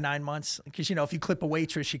that? Every 9 months, because you know if you clip a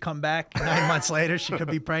waitress, she come back 9 months later, she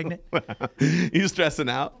could be pregnant. You stressing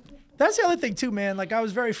out? That's the other thing too, man. Like I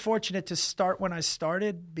was very fortunate to start when I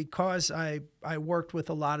started because I worked with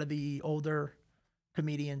a lot of the older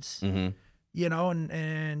comedians. You know,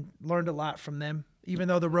 and learned a lot from them, even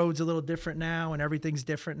though the road's a little different now and everything's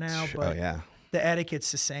different now, but the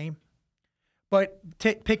etiquette's the same. But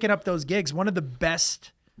picking up those gigs, one of the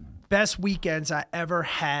best weekends I ever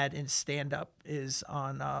had in stand-up is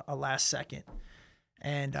on a Last Second.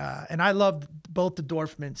 And I loved both the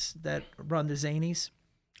Dorfmans that run the Zanies.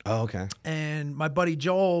 Oh, okay. And my buddy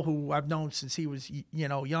Joel, who I've known since he was, you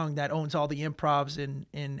know, young, that owns all the Improvs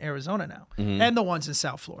in Arizona now, and the ones in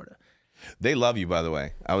South Florida. They love you, by the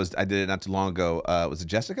way. I did it not too long ago. Was it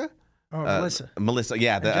Jessica? Oh, Melissa. Melissa,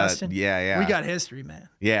 yeah. Justin? Yeah. We got history, man.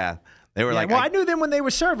 Yeah. They were like... Well, I knew them when they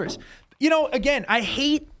were servers. You know, again, I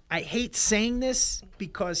hate saying this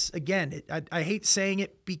because, again, I hate saying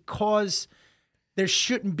it because there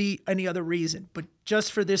shouldn't be any other reason. But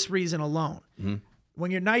just for this reason alone,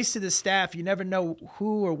 when you're nice to the staff, you never know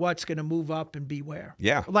who or what's going to move up and be where.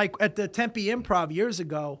 Yeah. Like at the Tempe Improv years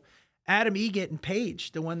ago, Adam Egett and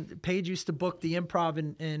Paige, the one Paige used to book the Improv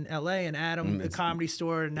in L.A. and Adam the Comedy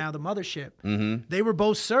Store and now the Mothership. They were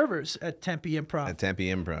both servers at Tempe Improv. At Tempe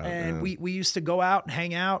Improv, and we used to go out and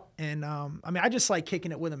hang out, and I mean I just like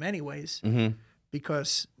kicking it with them anyways,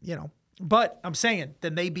 because you know. But I'm saying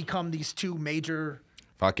then they become these 2 major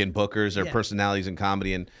fucking bookers or personalities in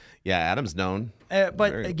comedy, and Adam's known.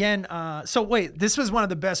 But again, so wait, this was one of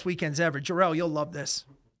the best weekends ever. Jarrell, you'll love this.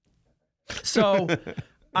 So.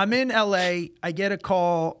 I'm in LA. I get a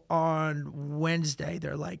call on Wednesday.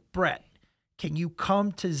 They're like, Bret, can you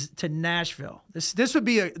come to Nashville? This would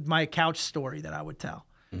be my couch story that I would tell.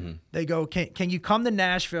 Mm-hmm. They go, can you come to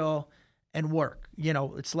Nashville and work? You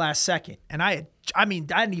know, it's last second. And I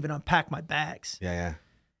didn't even unpack my bags. Yeah.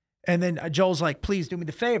 And then Joel's like, please do me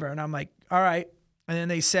the favor. And I'm like, all right. And then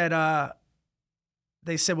they said, well,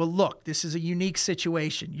 look, this is a unique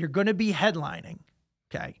situation. You're going to be headlining.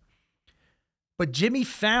 Okay. But Jimmy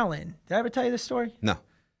Fallon, did I ever tell you this story? No.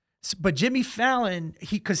 But Jimmy Fallon,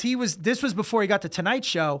 this was before he got the Tonight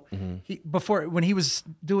Show, when he was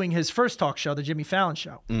doing his first talk show, the Jimmy Fallon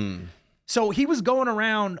Show. Mm. So he was going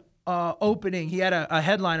around opening. He had a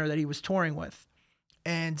headliner that he was touring with,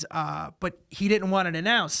 and but he didn't want it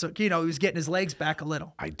announced. So he was getting his legs back a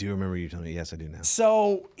little. I do remember you telling me. Yes, I do now.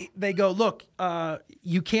 So they go, look,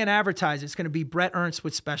 you can't advertise. It's going to be Bret Ernst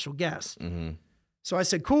with special guests. Mm-hmm. So I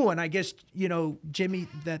said, cool. And I guess, Jimmy,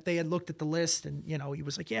 that they had looked at the list and, he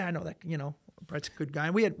was like, yeah, I know that, Bret's a good guy.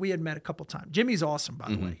 And we had met a couple times. Jimmy's awesome, by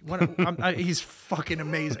the way. He's fucking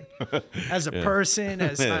amazing as a person.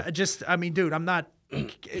 Dude, I'm not,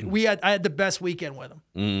 I had the best weekend with him.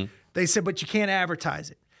 Mm-hmm. They said, but you can't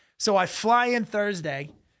advertise it. So I fly in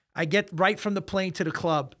Thursday. I get right from the plane to the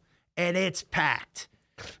club and it's packed.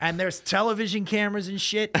 And there's television cameras and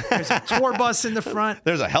shit. There's a tour bus in the front.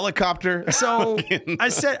 There's a helicopter. So I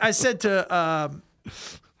said to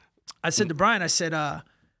Brian, I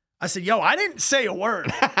said, yo, I didn't say a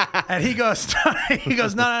word. And he goes,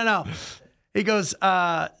 no. He goes,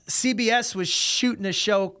 CBS was shooting a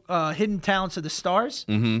show, Hidden Talents of the Stars,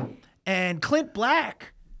 and Clint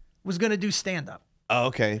Black was going to do stand-up. Oh,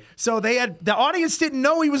 okay. So the audience didn't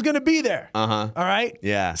know he was going to be there. Uh-huh. All right?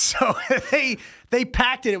 Yeah. So they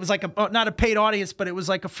packed it. It was like not a paid audience, but it was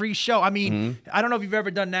like a free show. I mean, I don't know if you've ever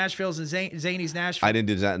done Nashville's and Zany's Nashville. I didn't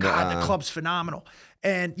do that. God, the club's phenomenal.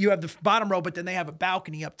 And you have the bottom row, but then they have a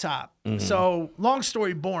balcony up top. So long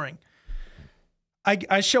story boring.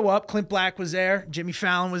 I show up. Clint Black was there. Jimmy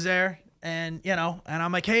Fallon was there. And, and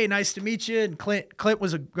I'm like, hey, nice to meet you. And Clint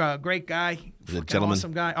was a great guy. A gentleman.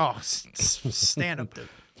 Awesome guy. Oh, stand up, dude.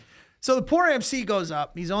 So the poor MC goes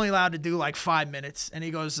up. He's only allowed to do like 5 minutes. And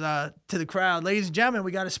he goes to the crowd, ladies and gentlemen,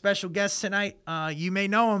 we got a special guest tonight. You may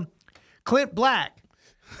know him, Clint Black.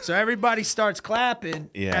 So everybody starts clapping,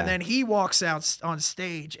 and then he walks out on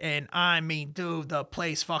stage, and I mean, dude, the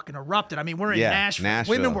place fucking erupted. I mean, we're in Nashville.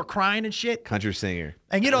 Women were crying and shit. Country singer.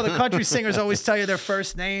 And the country singers always tell you their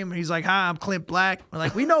first name. He's like, hi, I'm Clint Black. We're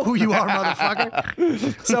like, we know who you are,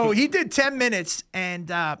 motherfucker. So he did 10 minutes, and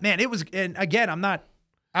man, it was, and again,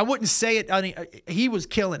 I wouldn't say it. I mean, he was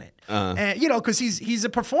killing it, and because he's a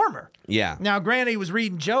performer. Yeah. Now, granted, he was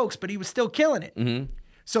reading jokes, but he was still killing it. Mm-hmm.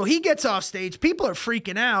 So he gets off stage. People are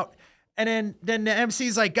freaking out. And then the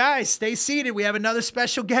MC's like, guys, stay seated. We have another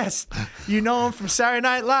special guest. You know him from Saturday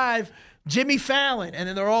Night Live, Jimmy Fallon. And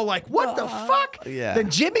then they're all like, what the fuck? Yeah.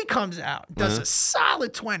 Then Jimmy comes out, does a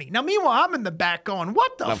solid 20. Now, meanwhile, I'm in the back going,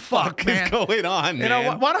 what the fuck, man? What's going on,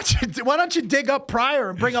 man? Why don't you dig up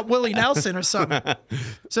Pryor and bring up Willie Nelson or something?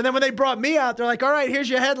 So then when they brought me out, they're like, all right, here's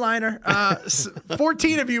your headliner.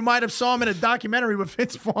 14 of you might have saw him in a documentary with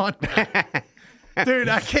Vince Vaughn. Dude,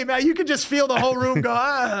 I came out. You could just feel the whole room go,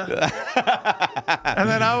 ah. And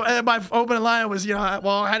then my opening line was,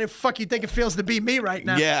 well, how the fuck you think it feels to be me right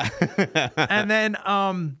now? Yeah. And then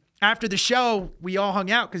after the show, we all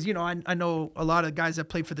hung out because, I know a lot of guys that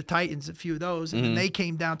played for the Titans, a few of those. And then they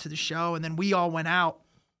came down to the show. And then we all went out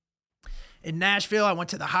in Nashville. I went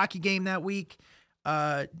to the hockey game that week.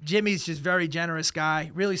 Jimmy's just very generous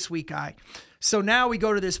guy, really sweet guy. So now we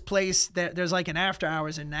go to this place that there's like an after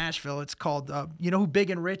hours in Nashville. It's called, you know who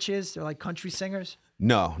Big and Rich is? They're like country singers.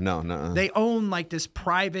 No. They own like this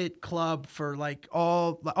private club for like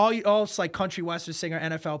all like country western singer,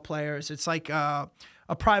 NFL players. It's like a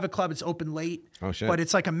private club. It's open late. Oh shit! But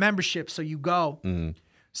it's like a membership, so you go. Mm-hmm.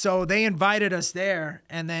 So they invited us there,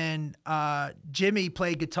 and then Jimmy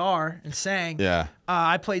played guitar and sang. Yeah.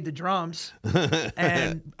 I played the drums,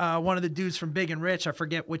 and one of the dudes from Big and Rich, I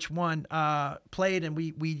forget which one, played, and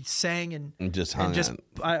we sang and just hung out.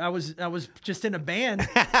 I was just in a band,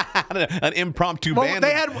 an impromptu band.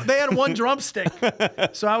 They had one drumstick,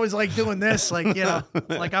 so I was like doing this, like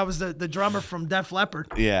like I was the drummer from Def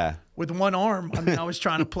Leppard. Yeah. With one arm. I mean, I was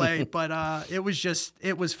trying to play, but it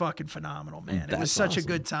was fucking phenomenal, man. It was such a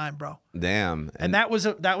good time, bro. Damn. And that was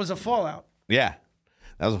a fallout. Yeah.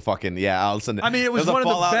 That was a fucking I'll listen. I mean, it was one of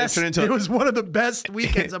the best. It was one of the best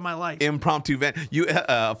weekends of my life. Impromptu event. You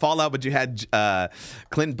Fallout, but you had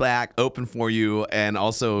Clint Black open for you, and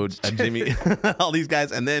also Jimmy, all these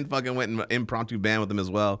guys, and then fucking went in impromptu band with them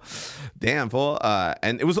as well. Damn, fool.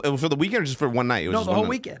 And it was for the weekend or just for one night? It was no, just the whole night?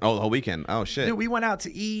 weekend. Oh, the whole weekend. Oh shit. Dude, we went out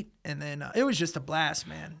to eat, and then it was just a blast,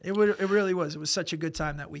 man. It really was. It was such a good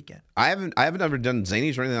time that weekend. I haven't ever done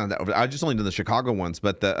Zanies or anything like that. I just only done the Chicago ones,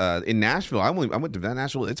 but the in Nashville, I went to that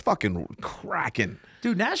Nashville. It's fucking cracking.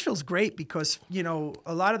 Dude, Nashville's great because, you know,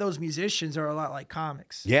 a lot of those musicians are a lot like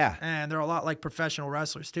comics. Yeah. And they're a lot like professional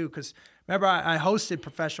wrestlers, too. Because remember, I hosted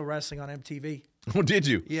professional wrestling on MTV. Oh, did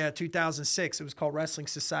you? Yeah, 2006. It was called Wrestling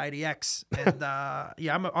Society X. And,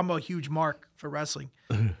 yeah, I'm a huge mark for wrestling.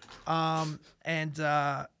 And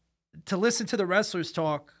to listen to the wrestlers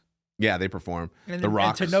talk. Yeah, they perform. And, the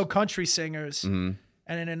Rocks. And to know country singers. Mm-hmm.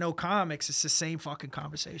 And then to know comics, it's the same fucking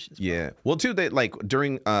conversations. Bro. Yeah. Well, too, they like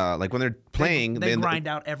during like when they're playing, they grind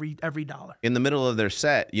out every dollar. In the middle of their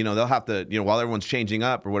set, you know, they'll have to, you know, while everyone's changing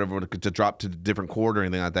up or whatever to drop to a different quarter or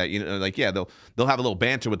anything like that, you know, like they'll have a little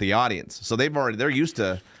banter with the audience. So they're used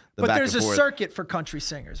to the but back there's and a forth. Circuit for country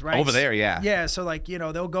singers, right? Over there, yeah. Yeah, so like, you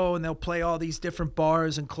know, they'll go and they'll play all these different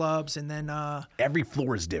bars and clubs, and then every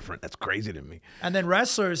floor is different. That's crazy to me. And then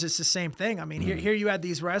wrestlers, it's the same thing. I mean, here you had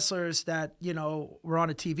these wrestlers that, you know, were on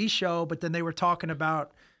a TV show, but then they were talking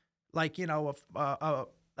about, like, you know,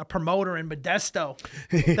 a promoter in Modesto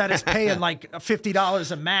that is paying like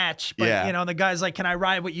 $50 a match, but you know, the guy's like, "Can I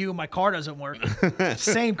ride with you? My car doesn't work."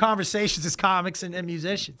 Same conversations as comics and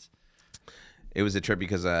musicians. It was a trip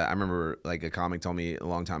because I remember like a comic told me a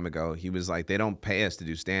long time ago, he was like, they don't pay us to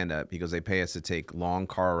do stand-up because they pay us to take long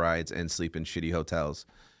car rides and sleep in shitty hotels.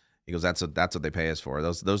 He goes, that's what they pay us for.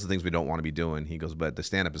 Those are the things we don't want to be doing. He goes, but the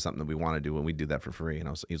stand-up is something that we want to do, and we do that for free. And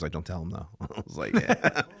he was like, don't tell him though. I was like,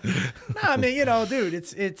 yeah. No, I mean, you know, dude,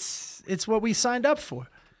 it's what we signed up for.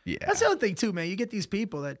 Yeah. That's the other thing too, man. You get these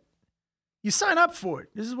people that you sign up for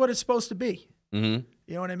it. This is what it's supposed to be. Mm-hmm.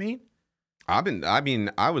 You know what I mean?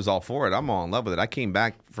 I was all for it. I'm all in love with it. I came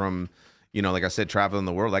back from, you know, like I said, traveling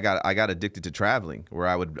the world. I got addicted to traveling, where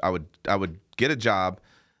I would get a job,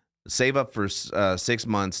 save up for 6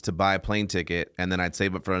 months to buy a plane ticket, and then I'd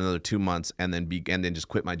save up for another 2 months, and then just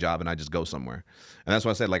quit my job and I just go somewhere. And that's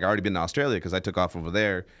why I said, like, I already been to Australia because I took off over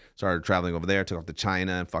there, started traveling over there, took off to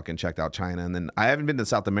China and fucking checked out China, and then I haven't been to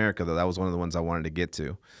South America though. That was one of the ones I wanted to get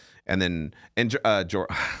to. And then,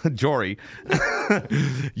 Jory,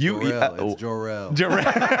 it's Jor-El.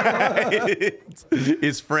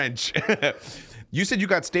 It's French. You said you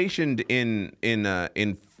got stationed in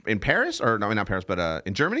Paris, or no, not Paris, but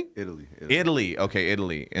in Germany? Italy. Okay,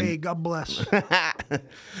 Italy. And hey, God bless.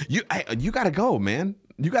 You got to go, man.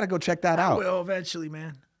 You got to go check that out. I will eventually,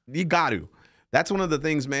 man. You got to. That's one of the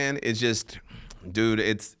things, man. It's just, dude,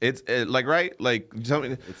 it's like, right? Like,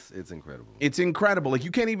 it's incredible. It's incredible. Like,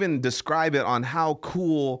 you can't even describe it on how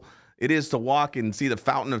cool it is to walk and see the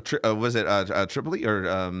fountain of was it Tripoli or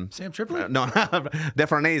Sam Tripoli? No, De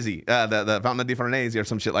Farnese, the fountain of De Farnese or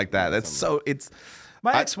some shit like that. That's so. It's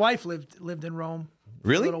my ex-wife lived in Rome.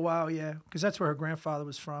 Really? For a little while, yeah, because that's where her grandfather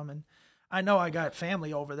was from, and I know I got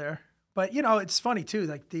family over there. But you know, it's funny too.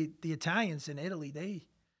 Like the Italians in Italy,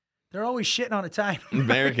 they're always shitting on Italian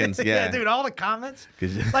Americans. Yeah, dude, all the comments.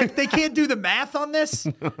 Like, they can't do the math on this.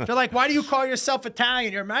 They're like, "Why do you call yourself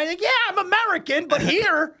Italian?" You're like, "Yeah, I'm American, but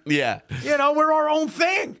here, yeah, you know, we're our own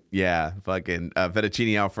thing." Yeah, fucking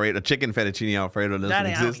fettuccine alfredo, chicken fettuccine alfredo doesn't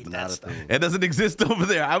exist. It doesn't exist over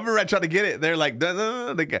there. I remember I tried to get it. They're like,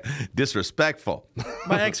 disrespectful.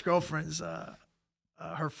 My ex-girlfriend's.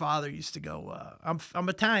 Her father used to go, I'm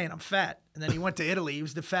Italian, I'm fat. And then he went to Italy. He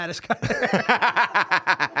was the fattest guy.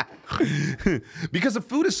 Because the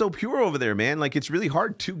food is so pure over there, man. Like, it's really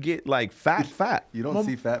hard to get, like, fat. You don't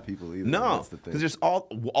see fat people either. No, because there's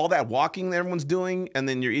all that walking that everyone's doing, and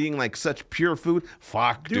then you're eating, like, such pure food.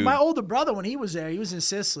 Fuck, dude. My older brother, when he was there, he was in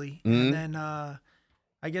Sicily. Mm-hmm. And then,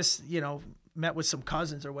 I guess, you know, met with some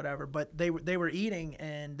cousins or whatever, but they were eating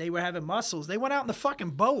and they were having mussels. They went out in the fucking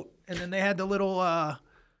boat, and then they had the little,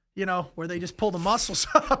 you know, where they just pull the mussels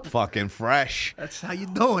up. Fucking fresh. That's how you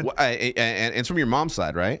doing. And it's from your mom's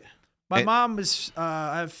side, right? My mom is.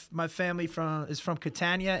 My family is from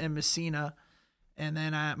Catania and Messina, And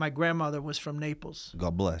then my grandmother was from Naples.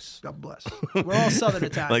 God bless. God bless. We're all Southern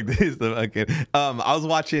Italian. Like this. Okay. I was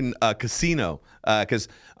watching Casino because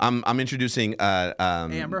I'm introducing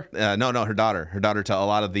Amber? No, her daughter to a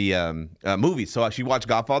lot of the movies. So she watched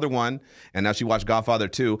Godfather 1, and now she watched Godfather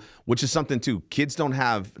 2, which is something too. Kids don't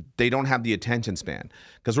have the attention span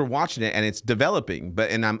because we're watching it and it's developing.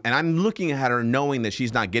 And I'm looking at her knowing that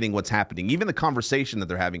she's not getting what's happening. Even the conversation that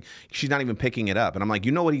they're having, she's not even picking it up. And I'm like,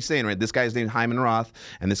 you know what he's saying, right? This guy's named Hyman Roth,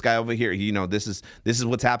 and this guy over here, this is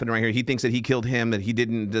what's happening right here. He thinks that he killed him, that he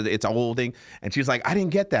didn't. It's a whole thing. And she's like, I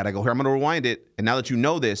didn't get that. I go, here, I'm going to rewind it. And now that you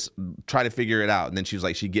know this, try to figure it out. And then she was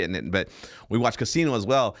like, she's getting it. But we watched Casino as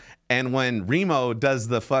well. And when Remo does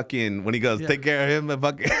the fucking, when he goes, take care of him, the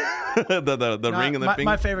fucking, the ring and the finger.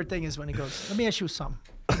 My favorite thing is when he goes, let me ask you something.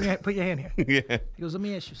 Put your hand here. Yeah. He goes, let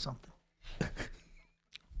me ask you something.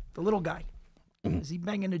 The little guy, is he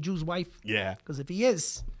banging the Jew's wife? Yeah. Because if he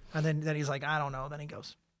is, and then he's like, I don't know. Then he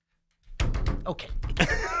goes, okay.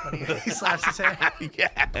 But he slaps his hand. Yeah.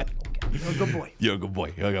 Okay. You're a good boy. You're a good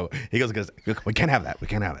boy. He goes, we can't have that. We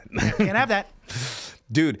can't have it. Can't have that.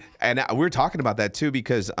 Dude, and we're talking about that too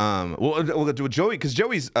because, Joey, because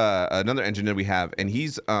Joey's another engineer we have, and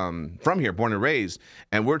he's from here, born and raised,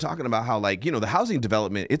 and we're talking about how, like, the housing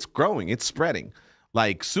development, it's growing, it's spreading.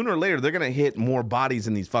 Like, sooner or later, they're going to hit more bodies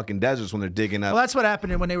in these fucking deserts when they're digging up. Well, that's what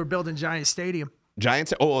happened when they were building Giant Stadium.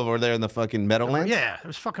 Giants? Oh, over there in the fucking Meadowlands? Yeah,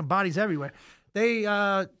 there's fucking bodies everywhere. They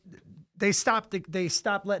stopped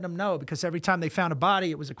letting them know because every time they found a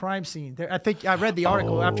body, it was a crime scene. I think I read the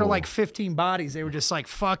article. After like 15 bodies, they were just like,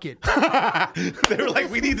 fuck it. They were like,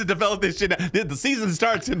 we need to develop this shit. The season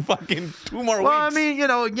starts in fucking 2 more weeks. Well, I mean,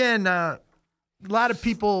 again, a lot of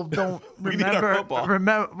people don't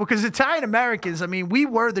remember because Italian Americans, I mean, we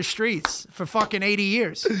were the streets for fucking 80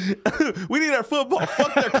 years. We need our football.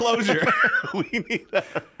 Fuck their closure. We need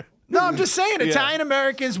that. No, I'm just saying, Italian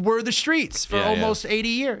Americans were the streets for almost 80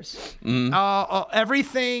 years. Mm-hmm.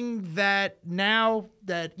 Everything that now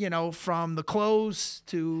that, from the clothes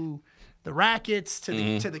to the rackets to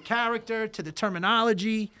the character to the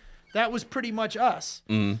terminology, that was pretty much us.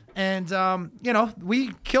 Mm-hmm. And,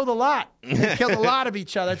 we killed a lot. We killed a lot of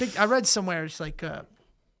each other. I think I read somewhere it's like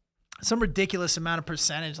some ridiculous amount of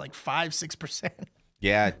percentage, like 5-6%.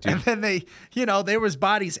 Yeah, dude. And then there was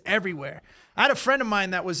bodies everywhere. I had a friend of mine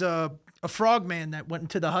that was a frogman that went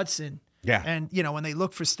into the Hudson. Yeah. And, when they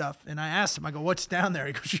look for stuff, and I asked him, I go, what's down there?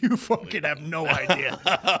 He goes, you fucking have no idea.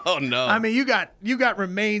 Oh, no. I mean, you got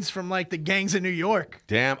remains from, like, the gangs in New York.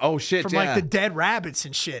 Damn. Oh, shit, From, like, the dead rabbits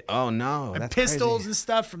and shit. Oh, no. And that's pistols crazy. and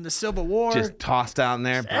stuff from the Civil War. Just tossed down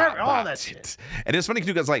there. All that shit. And it's funny,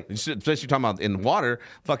 too, because, like, especially talking about in water,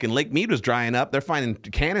 fucking Lake Mead was drying up. They're finding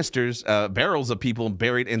canisters, barrels of people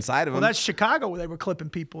buried inside of them. Well, that's Chicago where they were clipping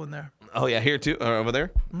people in there. Oh, yeah, here, too? Over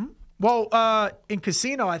there? Mm-hmm. Well, in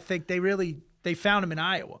Casino, I think they found him in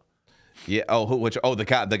Iowa. Yeah. Oh, the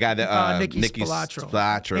guy that Nicky Spilotro.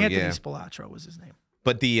 Spilotro. Anthony yeah. Spilotro was his name.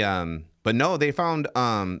 But no, they found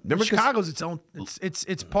remember Chicago's its own.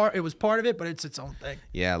 It's part. It was part of it, but it's its own thing.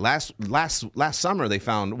 Yeah. Last summer they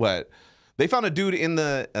found what? They found a dude in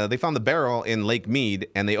they found the barrel in Lake Mead,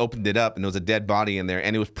 and they opened it up, and there was a dead body in there,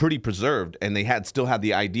 and it was pretty preserved, and they still had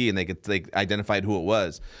the ID, and they identified who it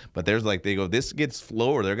was. But they go, this gets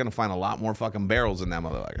lower, they're gonna find a lot more fucking barrels in that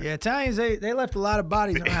motherfucker. Yeah, Italians they left a lot of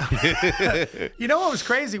bodies around. You know what was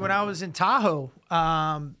crazy? When I was in Tahoe,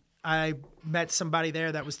 I met somebody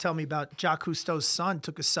there that was telling me about Jacques Cousteau's son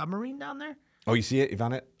took a submarine down there. Oh, you see it? You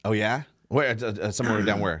found it? Oh yeah. Where? Somewhere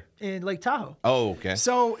down where? In Lake Tahoe. Oh, okay.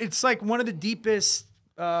 So it's like one of the deepest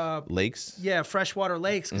lakes. Yeah, freshwater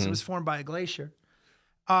lakes because it was formed by a glacier.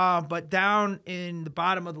 But down in the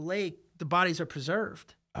bottom of the lake, the bodies are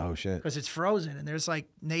preserved. Oh shit! Because it's frozen, and there's like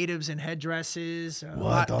natives in headdresses.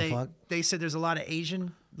 What the fuck? They said there's a lot of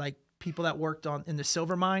Asian like people that worked in the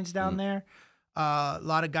silver mines down there. A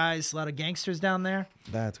lot of guys, a lot of gangsters down there.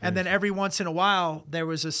 That's crazy. And then every once in a while, there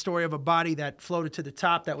was a story of a body that floated to the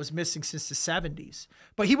top that was missing since the 70s.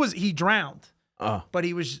 But he drowned. But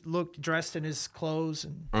he was dressed in his clothes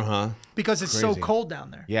and because it's so cold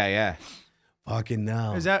down there. Yeah. Fucking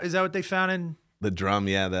no. Is that what they found in the drum?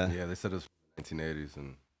 Yeah, they said it was 1980s.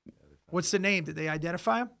 And what's the name? Did they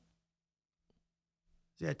identify him?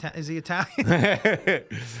 Is he Italian?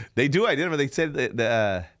 They do identify. They said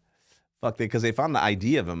that because they found the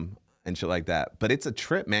ID of him and shit like that. But it's a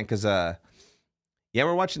trip, man. Because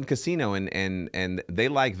we're watching Casino and they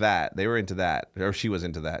like that. They were into that, or she was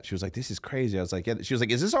into that. She was like, "This is crazy." I was like, "Yeah." She was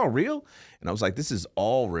like, "Is this all real?" And I was like, "This is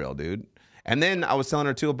all real, dude." And then I was telling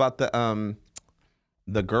her too about the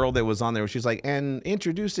the girl that was on there, she's like, and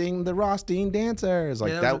introducing the Rothstein dancers,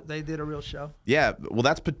 like that. They did a real show. Yeah, well,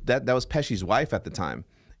 that was Pesci's wife at the time,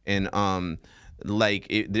 and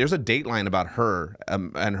there's a Dateline about her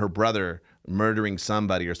and her brother murdering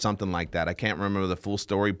somebody or something like that. I can't remember the full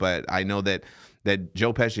story, but I know that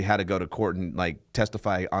Joe Pesci had to go to court and like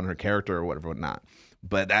testify on her character or whatever, whatnot.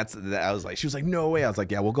 But I was like, she was like, no way. I was like,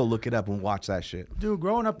 yeah, we'll go look it up and watch that shit. Dude,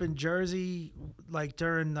 growing up in Jersey, like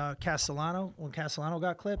during Castellano, when Castellano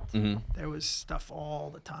got clipped, there was stuff all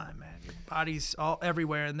the time, man. Bodies all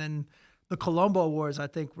everywhere. And then the Colombo Wars, I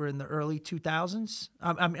think, were in the early 2000s.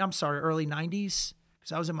 I'm sorry, early 90s,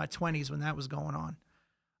 because I was in my 20s when that was going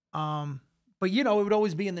on. But, you know, it would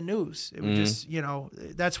always be in the news. It would just, you know,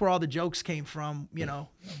 that's where all the jokes came from, you know,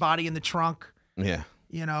 body in the trunk. Yeah.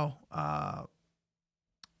 You know,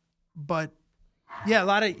 but yeah, a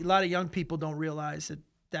lot of young people don't realize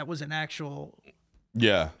that was an actual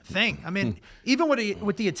thing. I mean, even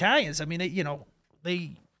with the Italians, I mean,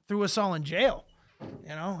 they threw us all in jail, you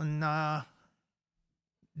know, and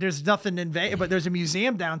there's nothing in Vegas, but there's a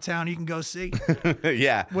museum downtown you can go see.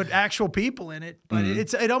 Yeah, with actual people in it, but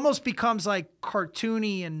it almost becomes like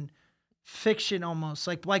cartoony and fiction, almost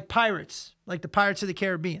like pirates, like the Pirates of the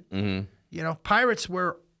Caribbean. You know, pirates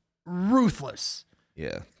were ruthless.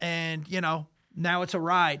 Yeah. And, you know, now it's a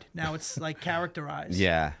ride. Now it's like characterized.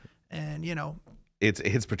 Yeah. And, you know.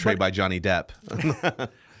 It's portrayed by Johnny Depp.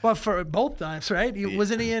 Well, for both times, right?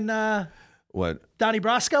 Wasn't he in what? Donnie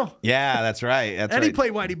Brasco? Yeah, that's right. And he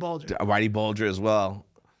played Whitey Bulger. Whitey Bulger as well.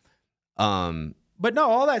 But no,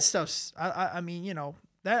 all that stuff's, I mean, you know,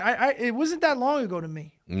 it wasn't that long ago to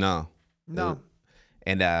me. No.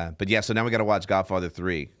 But yeah, so now we got to watch Godfather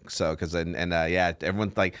 3. So, yeah,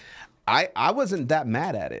 everyone's like, I wasn't that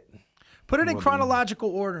mad at it. Put it in chronological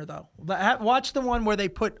order, though. Watch the one where they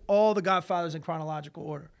put all the Godfathers in chronological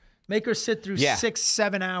order. Make her sit through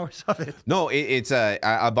 6-7 hours of it. No,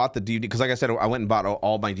 I bought the DVD because, like I said, I went and bought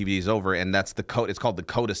all my DVDs over, and that's the It's called the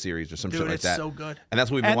Coda series or some shit like that. It's so good. And that's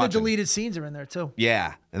what we've been watching. And the deleted scenes are in there too.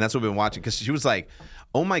 Yeah, and that's what we've been watching because she was like,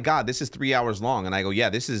 "Oh my God, this is 3 hours long," and I go, "Yeah,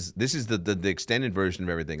 this is the extended version of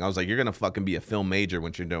everything." I was like, "You're gonna fucking be a film major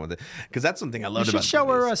once you're done with it," because that's something I loved about. You should show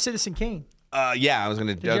her Citizen Kane. Yeah, I was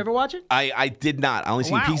gonna. Did you ever watch it? I did not. I only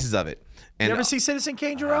seen pieces of it. And, you ever see Citizen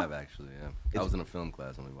Kane, Jerome? I have actually. Yeah, I was in a film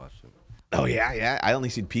class when we watched it. Oh yeah. I only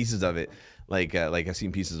seen pieces of it. Like I've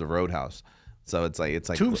seen pieces of Roadhouse. So it's like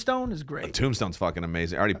Tombstone is great. Tombstone's fucking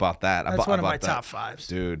amazing. I already bought that. That's one of my top fives.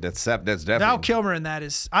 Dude, that's definitely. Val Kilmer in that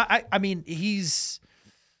is. I mean he's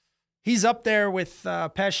up there with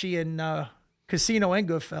Pesci and Casino and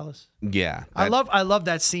Goodfellas. Yeah, I love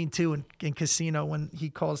that scene too in Casino when he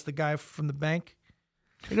calls the guy from the bank.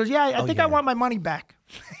 He goes, "Yeah, I think I want my money back."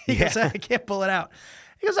 He goes, "I can't pull it out."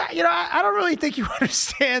 He goes, "You know, I don't really think you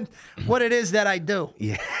understand what it is that I do."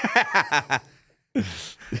 Yeah.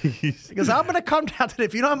 He goes, "I'm gonna come down to it.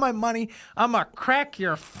 If you don't have my money, I'm gonna crack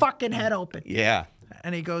your fucking head open." Yeah.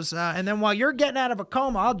 And he goes, and then while you're getting out of a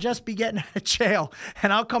coma, I'll just be getting out of jail,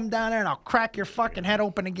 and I'll come down there and I'll crack your fucking head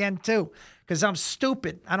open again too. Because I'm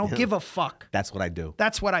stupid. I don't give a fuck. That's what I do.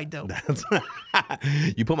 That's what I do.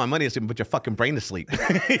 You put my money asleep and put your fucking brain to sleep.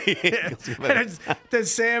 Then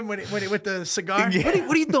Sam, when with the cigar, what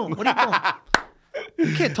are you doing? What are you doing?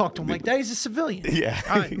 You can't talk to him like that. He's a civilian. Yeah.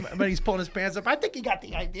 But he's pulling his pants up. I think he got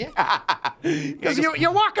the idea. Because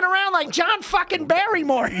you're walking around like John fucking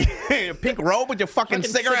Barrymore. Pink robe with your fucking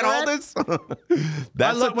cigarette holders.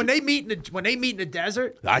 When they meet in the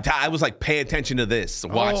desert. I was like, pay attention to this.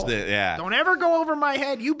 Watch this. Yeah. Don't ever go over my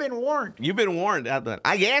head. You've been warned. You've been warned.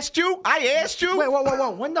 I asked you. Wait,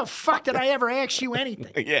 whoa. When the fuck did I ever ask you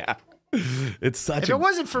anything? Yeah. It's such. If it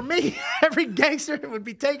wasn't for me, every gangster would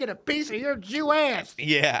be taking a piece of your Jew ass.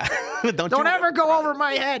 Yeah. Don't ever go over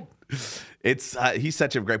my head. It's he's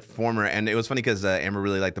such a great performer, and it was funny because Amber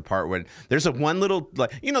really liked the part when there's one little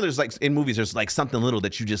there's like in movies there's like something little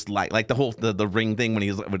that you just like the whole the ring thing when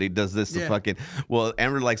he does this to fucking. Well,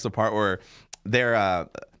 Amber likes the part where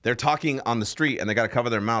they're talking on the street and they got to cover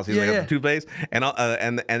their mouths. He's like a toothpaste, and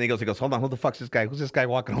he goes, hold on, who the fuck's this guy? Who's this guy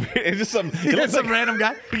walking over here? It's just some random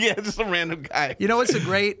guy. Yeah, just some random guy. You know what's a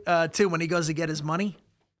great too when he goes to get his money,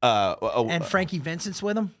 and Frankie Vincent's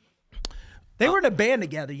with him. They were in a band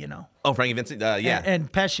together, you know. Oh, Frankie Vincent, yeah.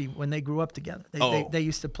 And Pesci when they grew up together, they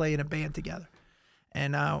used to play in a band together.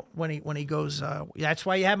 And when he goes, that's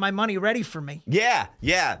why you had my money ready for me. Yeah.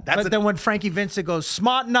 But then when Frankie Vincent goes,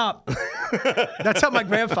 smarten up. That's how my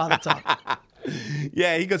grandfather talked.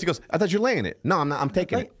 Yeah, he goes, I thought you're laying it. No, I'm not. I'm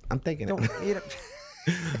taking it. I'm taking it.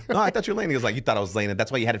 No, I thought you were laying. He was like, you thought I was laying it.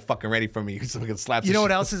 That's why you had it fucking ready for me. So I could slap. You know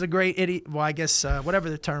what else is a great well, I guess whatever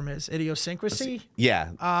the term is, idiosyncrasy. Yeah.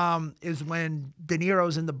 Is when De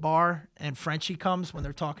Niro's in the bar and Frenchie comes when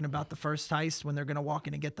they're talking about the first heist when they're gonna walk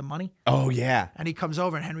in and get the money. Oh yeah. And he comes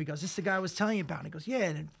over and Henry goes, "This is the guy I was telling you about." And he goes, "Yeah."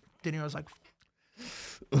 And De Niro's like,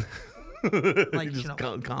 Just calm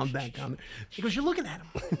down, calm down. He goes, "You're looking at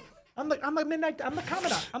him. I'm the commandant.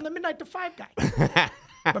 I'm the midnight to 5 guy."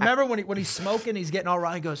 But remember when he's smoking, he's getting all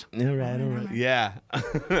right. He goes, All right. Yeah.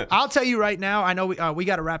 I'll tell you right now. I know we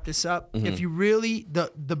got to wrap this up. If you really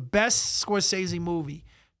the best Scorsese movie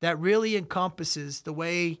that really encompasses the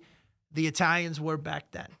way the Italians were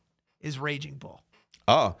back then is Raging Bull.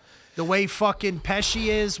 Oh. The way fucking Pesci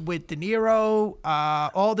is with De Niro,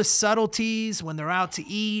 all the subtleties when they're out to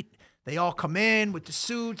eat, they all come in with the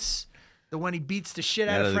suits. The when he beats the shit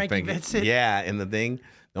out of Frankie Vincent. Yeah, in the thing.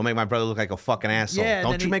 Don't make my brother look like a fucking asshole. Yeah,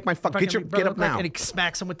 don't you make my get up now. And he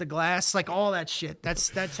smacks him with the glass, like all that shit.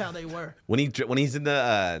 That's how they were. When he's in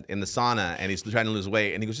the sauna and he's trying to lose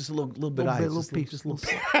weight and he goes just a little bit ice, just a little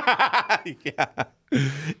yeah.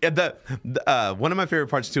 One of my favorite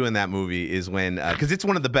parts too in that movie is when because it's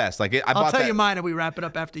one of the best. Like I'll tell you mine and we wrap it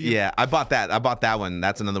up after you. Yeah, I bought that one.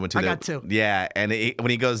 That's another one too. I got two. Yeah, and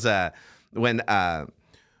when he goes when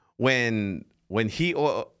he.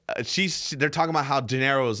 They're talking about how De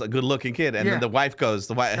Niro's a good-looking kid, and then the wife goes,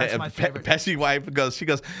 That's my favorite. Pesci wife goes, she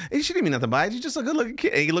goes, hey, she didn't mean nothing by it. She's just a good-looking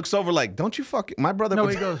kid. And he looks over like, don't you fucking, my brother. No,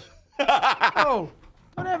 he goes, oh,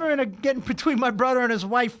 don't ever get in between my brother and his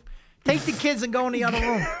wife. Take the kids and go in the other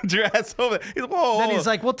room. Your ass over. Whoa. Then he's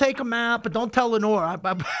like, we'll take them out, but don't tell Lenore.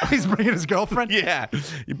 He's bringing his girlfriend. Yeah.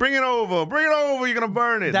 You bring it over. You're going to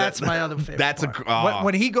burn it. That's my other favorite That's part.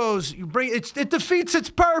 When he goes, it defeats its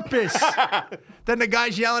purpose. Then the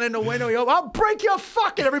guy's yelling in the window, I'll break your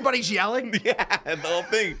fucking, everybody's yelling. Yeah, the whole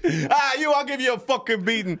thing. I'll give you a fucking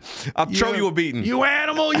beating. I'll throw you a beating. You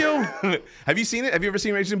animal, you. Have you seen it? Have you ever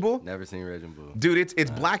seen Raging Bull? Never seen Raging Bull. Dude, it's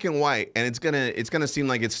black and white, and it's gonna seem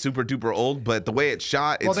like it's super duper old, but the way it's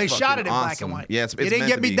shot, they shot it in awesome. black and white. Yeah, it's you didn't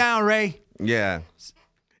get me down, Ray. Yeah,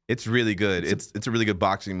 it's really good. It's a really good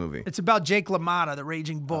boxing movie. It's about Jake LaMotta, the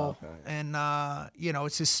Raging Bull, and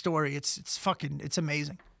it's his story. It's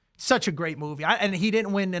amazing. Such a great movie. And he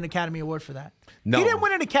didn't win an Academy Award for that. No, he didn't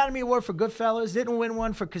win an Academy Award for Goodfellas. Didn't win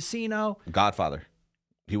one for Casino. Godfather.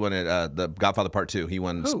 He won it. The Godfather Part 2. He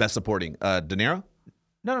won Best Supporting. De Niro.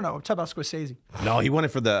 No. I'm talking about Scorsese. No, he won it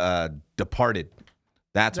for the Departed.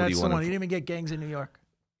 That's what he won. The one. He didn't even get Gangs in New York.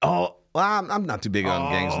 Oh, well, I'm not too big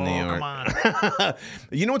on Gangs in New York. Come on.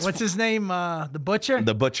 You know what's his name? The Butcher?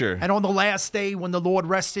 The Butcher. And on the last day when the Lord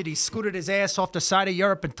rested, he scooted his ass off the side of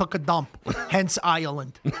Europe and took a dump. Hence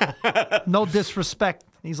Ireland. No disrespect.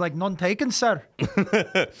 He's like, none taken, sir.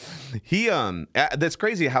 He that's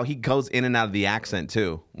crazy how he goes in and out of the accent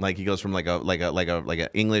too. Like he goes from like a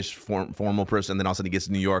English formal person, then all of a sudden he gets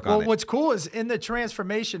to New York on it. Well, what's cool is in the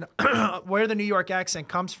transformation where the New York accent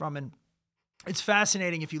comes from, and it's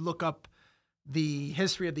fascinating if you look up the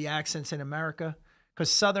history of the accents in America,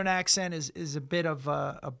 because Southern accent is a bit of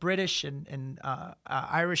a British and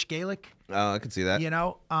Irish Gaelic. Oh, I can see that. You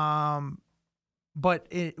know, but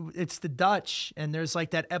it's the Dutch, and there's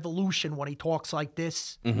like that evolution when he talks like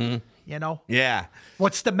this. Mm-hmm. You know? Yeah.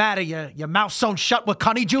 What's the matter? Your mouth sewn shut with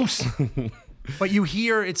honey juice? But you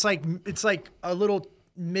hear it's like a little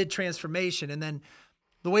mid-transformation, and then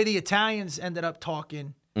the way the Italians ended up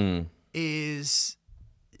talking is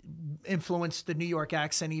influenced the New York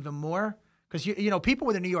accent even more. Because you know, people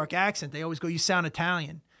with a New York accent, they always go, "You sound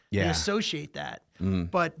Italian." Yeah. They associate that.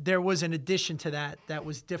 But there was an addition to that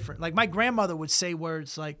was different. Like my grandmother would say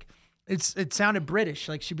words like, it sounded British.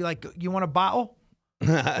 Like she'd be like, "You want a bottle?"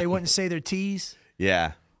 They wouldn't say their T's.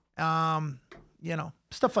 Yeah. You know,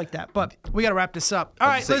 stuff like that. But we got to wrap this up. All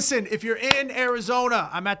right, listen, if you're in Arizona,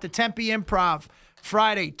 I'm at the Tempe Improv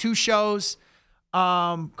Friday, 2 shows.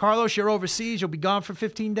 Carlos, you're overseas. You'll be gone for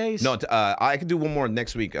 15 days. No, I can do one more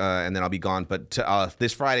next week, and then I'll be gone. But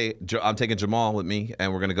this Friday, I'm taking Jamal with me,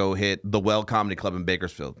 and we're gonna go hit the Well Comedy Club in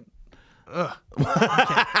Bakersfield.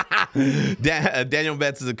 Daniel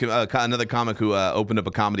Betts is another comic who opened up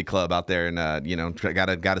a comedy club out there,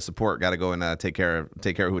 and gotta support, gotta go and take care of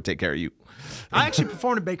who would take care of you. I actually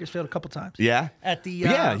performed in Bakersfield a couple times. Yeah, at the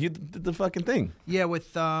you did the fucking thing. Yeah,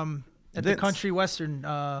 with at the Country Western.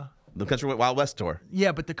 The Country Wild West tour.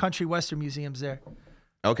 Yeah, but the Country Western Museum's there.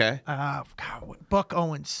 Okay. Buck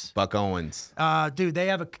Owens. Buck Owens. Dude, they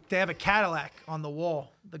have a Cadillac on the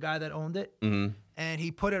wall. The guy that owned it, and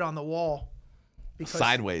he put it on the wall. Because,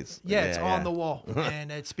 sideways. Yeah, it's on the wall, and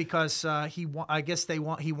it's because he won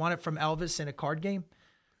it from Elvis in a card game.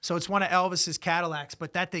 So it's one of Elvis's Cadillacs,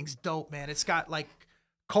 but that thing's dope, man. It's got like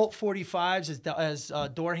Colt 45s as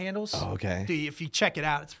door handles. Oh, okay. Dude, if you check it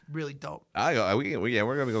out, it's really dope. We're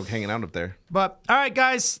gonna go hanging out up there. But all right,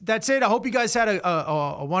 guys, that's it. I hope you guys had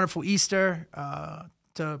a wonderful Easter.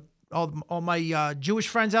 To all my Jewish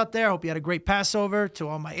friends out there, I hope you had a great Passover. To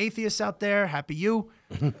all my atheists out there, happy you.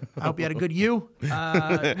 I hope you had a good you.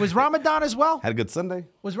 Was Ramadan as well? Had a good Sunday.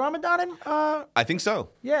 Was Ramadan in? I think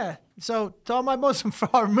so. Yeah. So to all my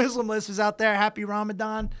Muslim listeners out there, happy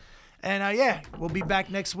Ramadan. And yeah, we'll be back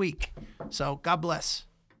next week. So God bless.